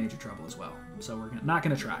Ron will be major trouble as well. So we're not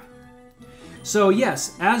going to try. So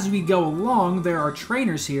yes, as we go along, there are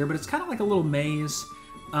trainers here, but it's kind of like a little maze.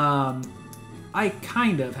 I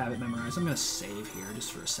kind of have it memorized. I'm going to save here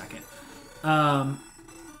just for a second.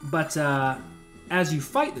 But as you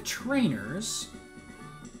fight the trainers...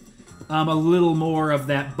 a little more of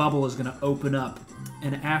that bubble is going to open up.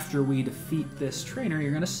 And after we defeat this trainer,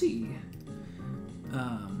 you're going to see.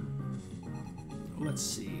 Let's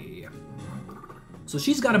see. So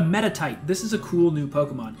she's got a Meta-type. This is a cool new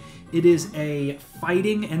Pokemon. It is a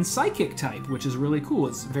fighting and psychic type, which is really cool.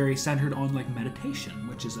 It's very centered on like meditation,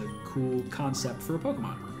 which is a cool concept for a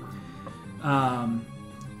Pokemon.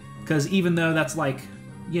 Because even though that's like,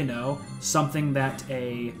 you know, something that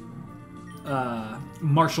a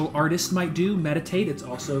martial artist might do, meditate, it's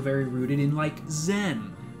also very rooted in like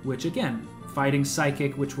Zen, which again, fighting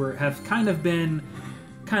psychic, which have kind of been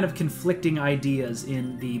conflicting ideas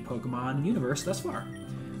in the Pokemon universe thus far.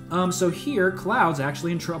 So here, Cloud's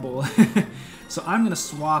actually in trouble. So I'm going to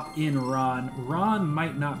swap in Ron. Ron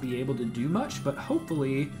might not be able to do much, but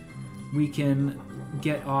hopefully we can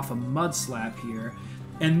get off a Mud Slap here.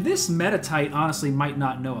 And this Meta-type honestly might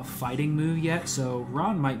not know a fighting move yet, so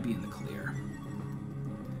Ron might be in the clear.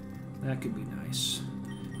 That could be nice.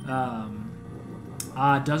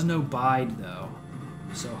 Does no Bide, though.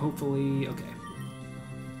 So hopefully... Okay.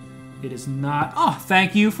 It is not... Oh,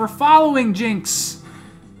 thank you for following, Jinx!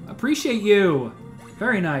 Appreciate you!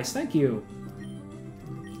 Very nice, thank you.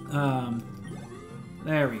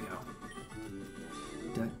 There we go.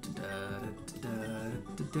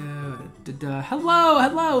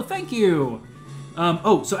 Hello, thank you!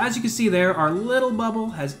 Oh, so as you can see there, our little bubble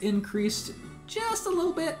has increased just a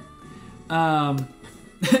little bit.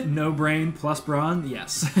 No brain plus brawn,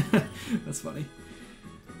 yes. That's funny.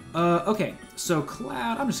 Okay, so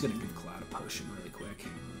Cloud, I'm just gonna give Cloud a potion really quick.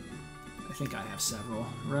 I think I have several,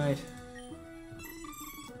 right?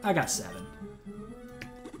 I got 7.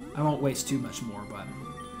 I won't waste too much more, but...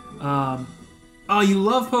 oh, you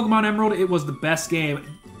love Pokemon Emerald? It was the best game.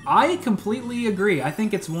 I completely agree. I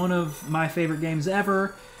think it's one of my favorite games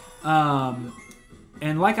ever.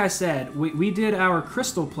 And like I said, we did our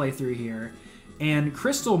Crystal playthrough here, and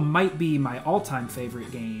Crystal might be my all-time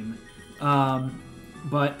favorite game.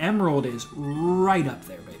 But Emerald is right up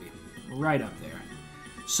there, baby. Right up there.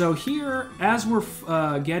 So here, as we're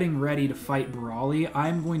getting ready to fight Brawly,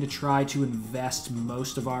 I'm going to try to invest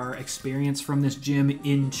most of our experience from this gym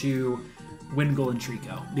into Wingull and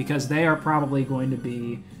Trico, because they are probably going to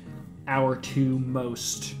be our 2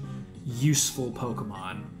 most useful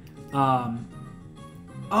Pokemon.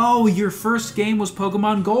 Oh, your first game was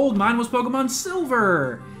Pokemon Gold. Mine was Pokemon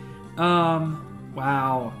Silver.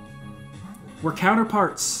 Wow. We're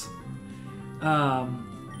counterparts.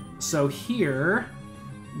 So here,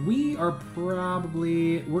 we are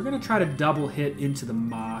probably... We're going to try to double hit into the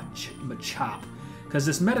Machop, because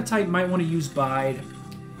this Meta-type might want to use Bide,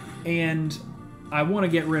 and I want to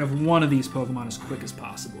get rid of one of these Pokemon as quick as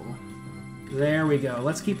possible. There we go.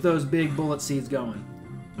 Let's keep those big bullet seeds going.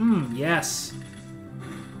 Yes.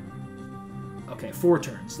 Okay, 4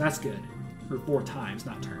 turns. That's good. Or 4 times,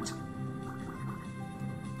 not turns.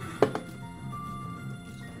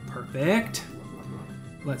 Perfect.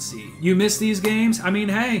 Let's see. You miss these games? I mean,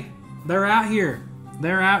 hey, they're out here.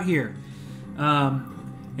 They're out here.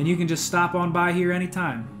 And you can just stop on by here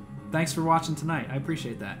anytime. Thanks for watching tonight. I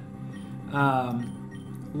appreciate that.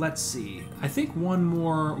 Let's see. I think one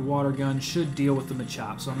more water gun should deal with the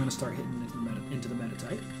Machop, so I'm going to start hitting into the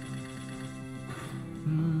Meta-type.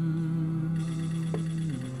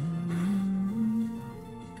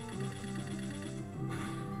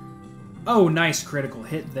 Oh, nice critical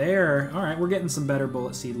hit there. All right, we're getting some better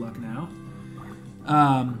bullet seed luck now.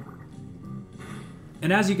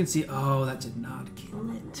 And as you can see, oh, that did not kill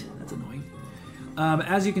it. That's annoying.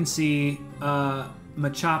 As you can see,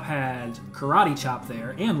 Machop had Karate Chop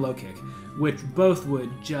there and Low Kick, which both would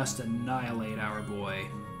just annihilate our boy,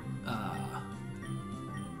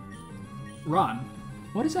 Ron.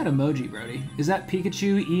 What is that emoji, Brody? Is that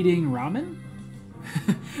Pikachu eating ramen?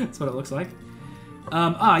 That's what it looks like.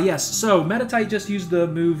 Yes, so Meta-type just used the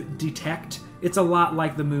move Detect. It's a lot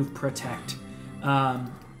like the move Protect.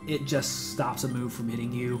 It just stops a move from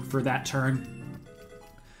hitting you for that turn.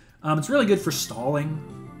 It's really good for stalling.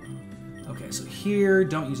 Okay, so here,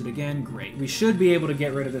 don't use it again. Great. We should be able to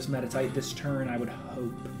get rid of this Meta-type this turn, I would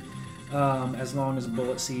hope. As long as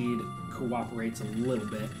Bullet Seed cooperates a little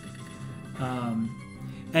bit.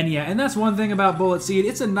 And yeah, and that's one thing about Bullet Seed.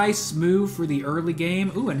 It's a nice move for the early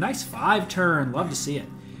game. Ooh, a nice 5-turn. Love to see it.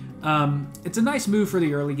 It's a nice move for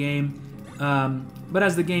the early game. But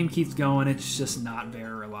as the game keeps going, it's just not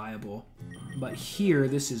very reliable. But here,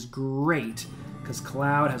 this is great, because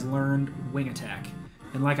Cloud has learned Wing Attack.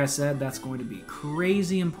 And like I said, that's going to be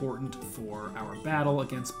crazy important for our battle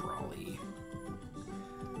against Brawly.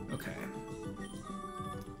 Okay.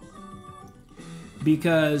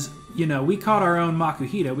 Because, you know, we caught our own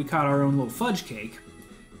Makuhita, we caught our own little fudge cake,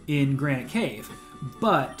 in Granite Cave.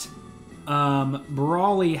 But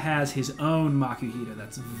Brawly has his own Makuhita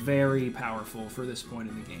that's very powerful for this point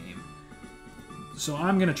in the game. So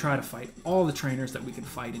I'm going to try to fight all the trainers that we can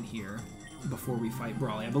fight in here before we fight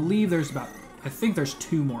Brawly. I believe there's I think there's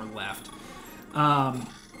 2 more left.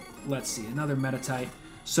 Let's see, another meta type.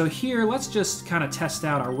 So here, let's just kind of test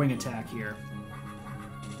out our wing attack here.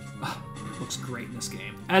 Oh, looks great in this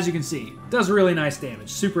game. As you can see, does really nice damage.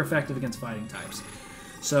 Super effective against fighting types.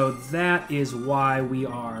 So that is why we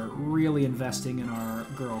are really investing in our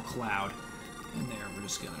girl Cloud. And there, we're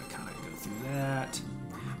just going to kind of go through that.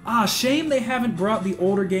 Ah, shame they haven't brought the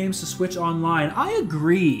older games to Switch Online. I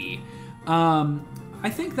agree. I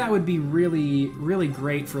think that would be really, really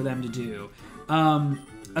great for them to do.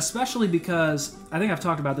 Especially because, I think I've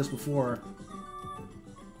talked about this before,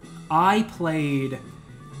 I played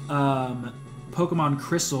Pokemon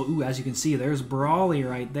Crystal. Ooh, as you can see, there's Brawly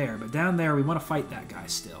right there. But down there, we want to fight that guy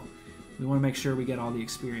still. We want to make sure we get all the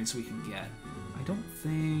experience we can get. I don't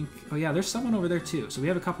think... Oh yeah, there's someone over there too. So we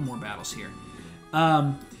have a couple more battles here.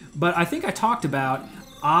 But I think I talked about...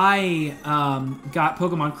 I got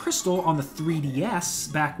Pokemon Crystal on the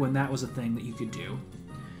 3DS back when that was a thing that you could do.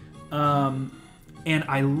 And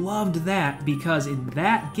I loved that because in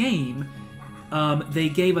that game, they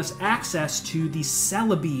gave us access to the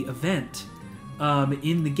Celebi event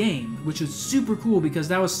in the game, which was super cool because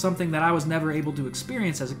that was something that I was never able to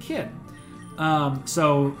experience as a kid.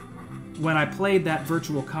 So when I played that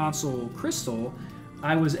Virtual Console Crystal,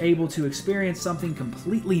 I was able to experience something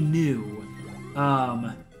completely new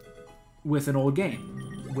with an old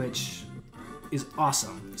game, which is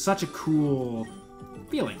awesome. Such a cool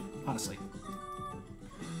feeling, honestly.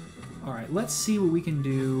 Alright, let's see what we can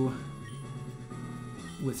do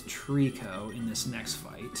with Trico in this next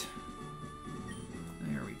fight.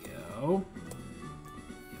 There we go.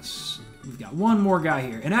 Yes, we've got one more guy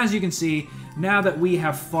here. And as you can see, now that we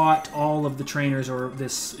have fought all of the trainers, or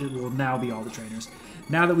this, it will now be all the trainers.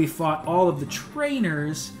 Now that we've fought all of the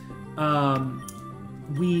trainers,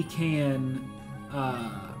 we can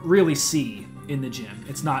really see in the gym.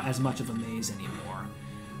 It's not as much of a maze anymore.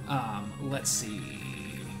 Let's see.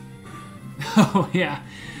 Oh, yeah.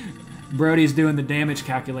 Brody's doing the damage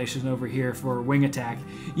calculation over here for wing attack.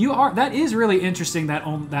 That is really interesting that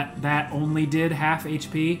that only did half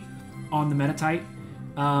HP on the Metatite.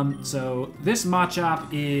 So this Machop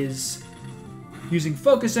is using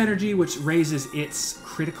Focus Energy, which raises its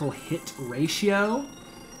critical hit ratio.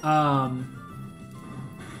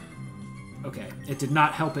 Okay, it did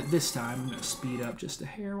not help it this time. I'm going to speed up just a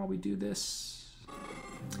hair while we do this.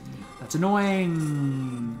 That's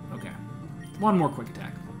annoying. Okay, one more quick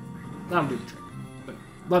attack. That'll do the trick. But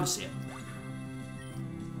love to see it.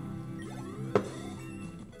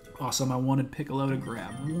 Awesome, I wanted Piccolo to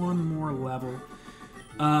grab one more level.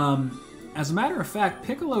 As a matter of fact,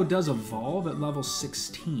 Piccolo does evolve at level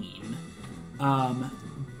 16.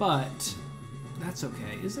 But that's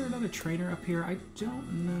okay. Is there another trainer up here? I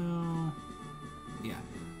don't know. Yeah.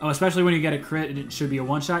 Oh, especially when you get a crit, it should be a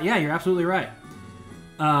one-shot. Yeah, you're absolutely right.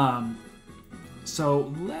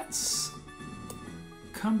 So let's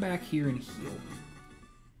come back here and heal.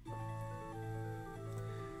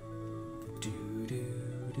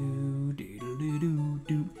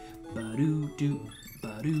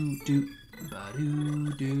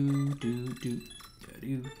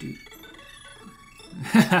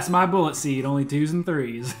 That's my bullet seed, only 2s and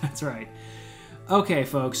 3s. That's right. Okay,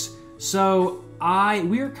 folks. So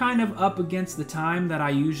we're kind of up against the time that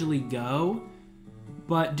I usually go.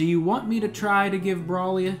 But do you want me to try to give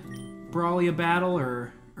Brawly a battle,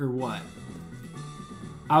 or what?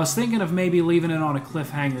 I was thinking of maybe leaving it on a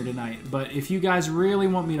cliffhanger tonight, but if you guys really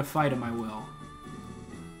want me to fight him, I will.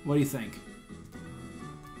 What do you think?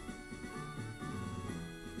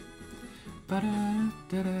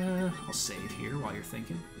 I'll save here while you're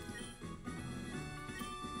thinking.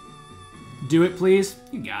 Do it, please.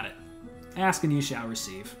 You got it. Ask and you shall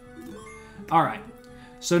receive. Alright.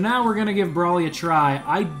 So now we're going to give Brawly a try.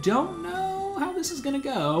 I don't know how this is going to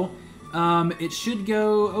go. It should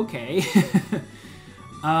go okay.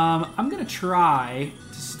 I'm going to try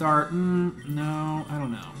to start... no, I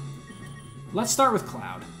don't know. Let's start with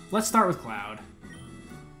Cloud.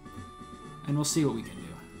 And we'll see what we can do.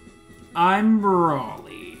 I'm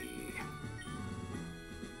Brawly.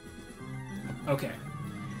 Okay.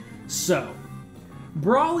 So,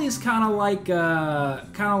 Brawly's kind of like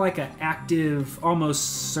an active,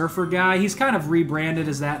 almost surfer guy. He's kind of rebranded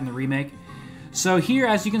as that in the remake. So here,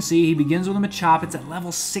 as you can see, he begins with a Machop. It's at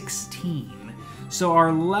level 16. So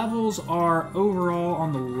our levels are overall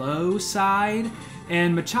on the low side,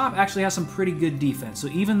 and Machop actually has some pretty good defense. So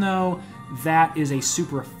even though that is a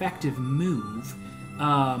super effective move,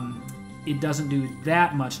 it doesn't do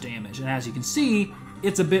that much damage. And as you can see,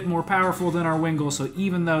 it's a bit more powerful than our Wingull, so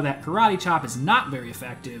even though that Karate Chop is not very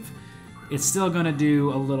effective, it's still going to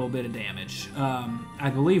do a little bit of damage. I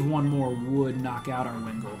believe one more would knock out our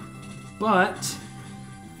Wingull. But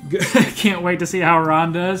can't wait to see how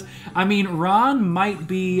Ron does. I mean, Ron might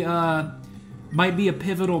be a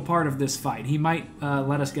pivotal part of this fight. He might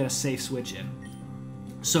let us get a safe switch in.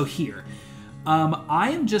 So here, I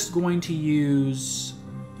am just going to use...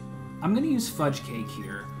 I'm going to use Fudge Cake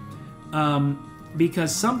here.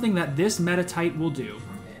 Because something that this Meta-type will do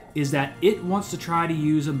is that it wants to try to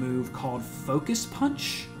use a move called Focus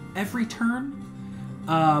Punch every turn,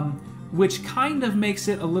 which kind of makes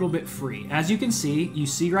it a little bit free. As you can see,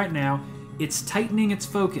 right now, it's tightening its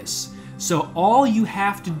focus. So all you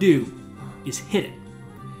have to do is hit it.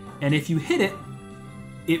 And if you hit it,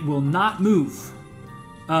 it will not move.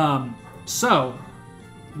 So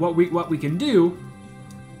what we can do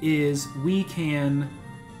is we can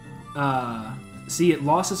see it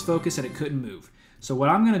lost its focus and it couldn't move. So what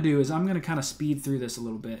I'm going to do is I'm going to kind of speed through this a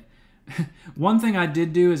little bit. One thing I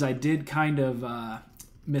did do is I did kind of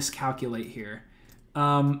miscalculate here.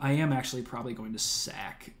 I am actually probably going to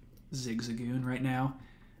sack Zigzagoon right now.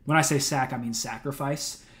 When I say sack, I mean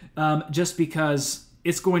sacrifice. Just because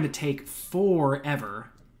it's going to take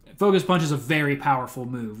forever. Focus Punch is a very powerful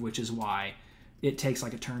move, which is why it takes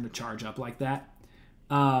like a turn to charge up like that.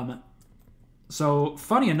 So,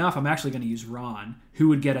 funny enough, I'm actually going to use Ron, who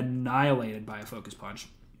would get annihilated by a Focus Punch.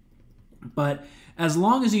 But as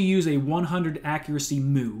long as you use a 100 accuracy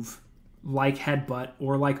move, like Headbutt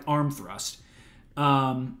or like Arm Thrust,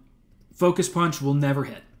 Focus Punch will never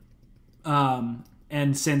hit.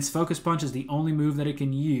 And since Focus Punch is the only move that it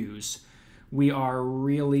can use, we are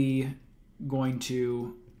really going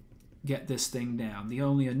to get this thing down. The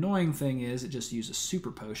only annoying thing is it just uses Super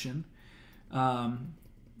Potion.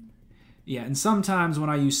 Yeah, and sometimes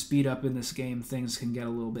when I use speed up in this game, things can get a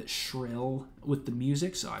little bit shrill with the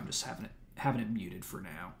music, so I'm just having it muted for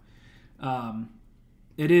now.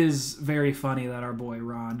 It is very funny that our boy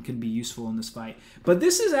Ron can be useful in this fight. But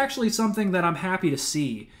this is actually something that I'm happy to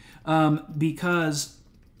see, because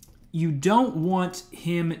you don't want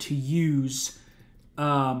him to use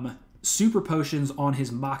Super Potions on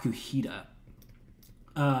his Makuhita.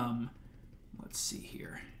 Let's see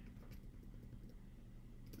here.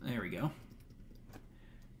 There we go.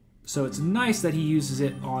 So it's nice that he uses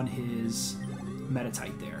it on his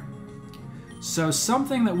Meta-type there. So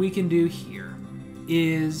something that we can do here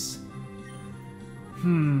is...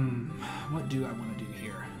 what do I want to do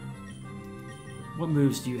here? What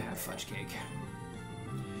moves do you have, Fudge Cake?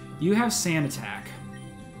 You have Sand Attack.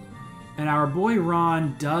 And our boy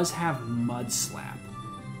Ron does have Mud Slap.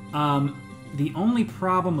 The only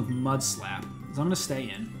problem with Mud Slap is I'm going to stay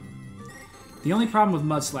in. The only problem with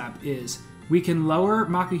Mud Slap is we can lower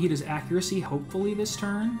Makuhita's accuracy, hopefully this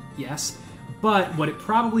turn. Yes. But what it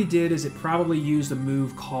probably did is it probably used a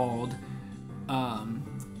move called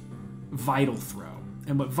Vital Throw.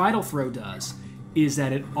 And what Vital Throw does is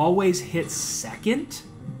that it always hits second,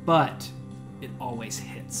 but it always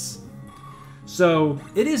hits. So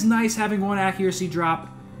it is nice having one accuracy drop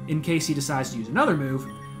in case he decides to use another move,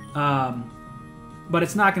 but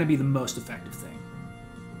it's not going to be the most effective thing.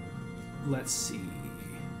 Let's see.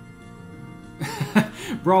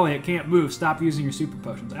 Brawly, it can't move. Stop using your Super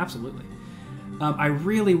Potions. Absolutely. I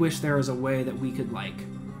really wish there was a way that we could, like,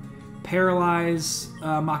 paralyze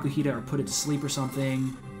Makuhita or put it to sleep or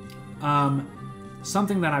something.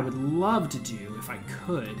 Something that I would love to do, if I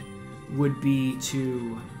could, would be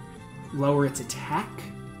to lower its attack.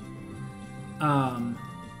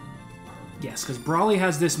 Yes, because Brawly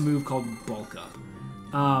has this move called Bulk Up.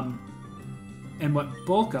 And what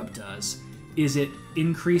Bulk Up does is it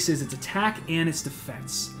increases its attack and its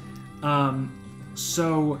defense.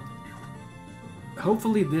 So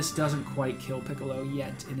hopefully this doesn't quite kill Piccolo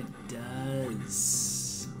yet, and it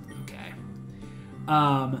does. Okay.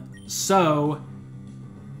 So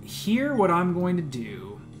here what I'm going to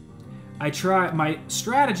do, my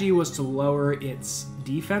strategy was to lower its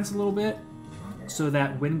defense a little bit so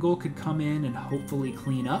that Wingull could come in and hopefully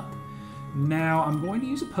clean up. Now, I'm going to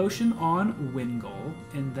use a potion on Wingull,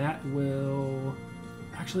 and that will...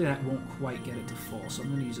 Actually, that won't quite get it to full, so I'm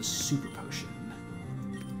going to use a Super Potion.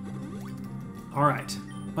 Alright.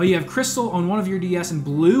 Oh, you have Crystal on one of your DS and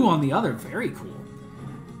Blue on the other. Very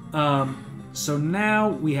cool. So now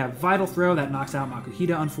we have Vital Throw. That knocks out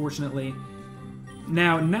Makuhita, unfortunately.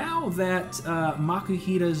 Now that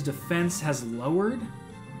Makuhita's defense has lowered,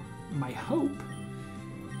 my hope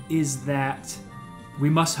is that... We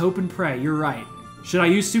must hope and pray. You're right. Should I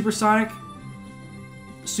use Supersonic?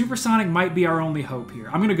 Supersonic might be our only hope here.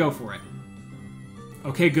 I'm going to go for it.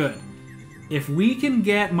 Okay, good. If we can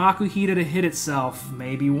get Makuhita to hit itself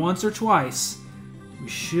maybe once or twice, we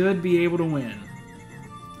should be able to win.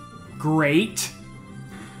 Great.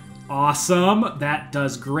 Awesome. That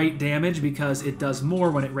does great damage because it does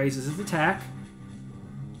more when it raises its attack.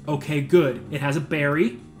 Okay, good. It has a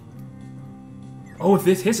berry. Oh, if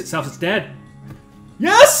this hits itself, it's dead.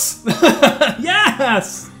 Yes!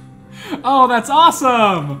 Yes! Oh, that's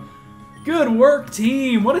awesome! Good work,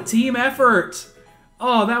 team. What a team effort.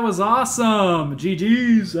 Oh, that was awesome.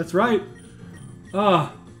 GG's. That's right.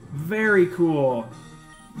 Oh, very cool.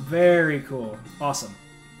 Very cool. Awesome.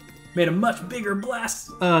 Made a much bigger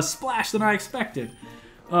splash than I expected.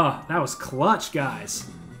 Oh, that was clutch, guys.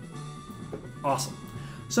 Awesome.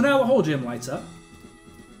 So now the whole gym lights up.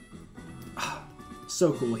 Oh,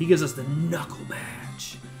 so cool. He gives us the knuckle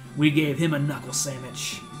badge. We gave him a knuckle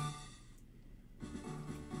sandwich.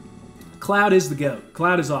 Cloud is the GOAT.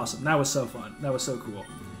 Cloud is awesome. That was so fun. That was so cool.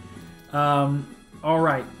 All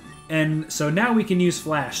right. And so now we can use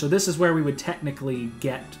Flash. So this is where we would technically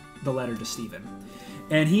get the letter to Steven.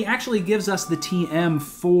 And he actually gives us the TM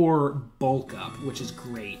for Bulk Up, which is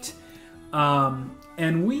great.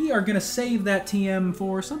 And we are going to save that TM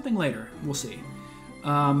for something later. We'll see.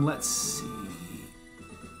 Let's see.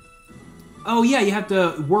 Oh yeah, you have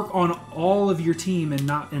to work on all of your team and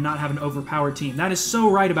not have an overpowered team. That is so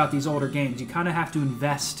right about these older games. You kind of have to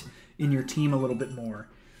invest in your team a little bit more.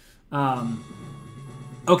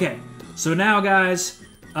 Okay, so now guys,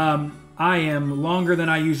 I am longer than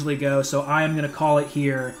I usually go, so I am going to call it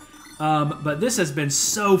here. But this has been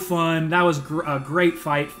so fun. That was a great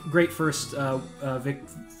fight. Great first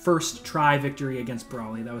try victory against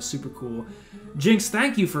Brawly. That was super cool. Jinx,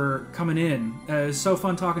 thank you for coming in. It was so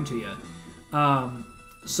fun talking to you.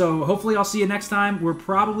 So hopefully I'll see you next time. We're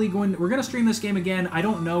going to stream this game again. I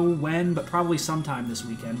don't know when, but probably sometime this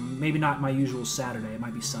weekend. Maybe not my usual Saturday. It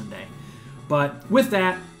might be Sunday. But with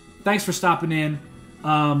that, thanks for stopping in.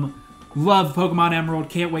 Love Pokemon Emerald.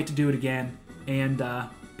 Can't wait to do it again. And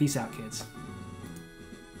peace out, kids.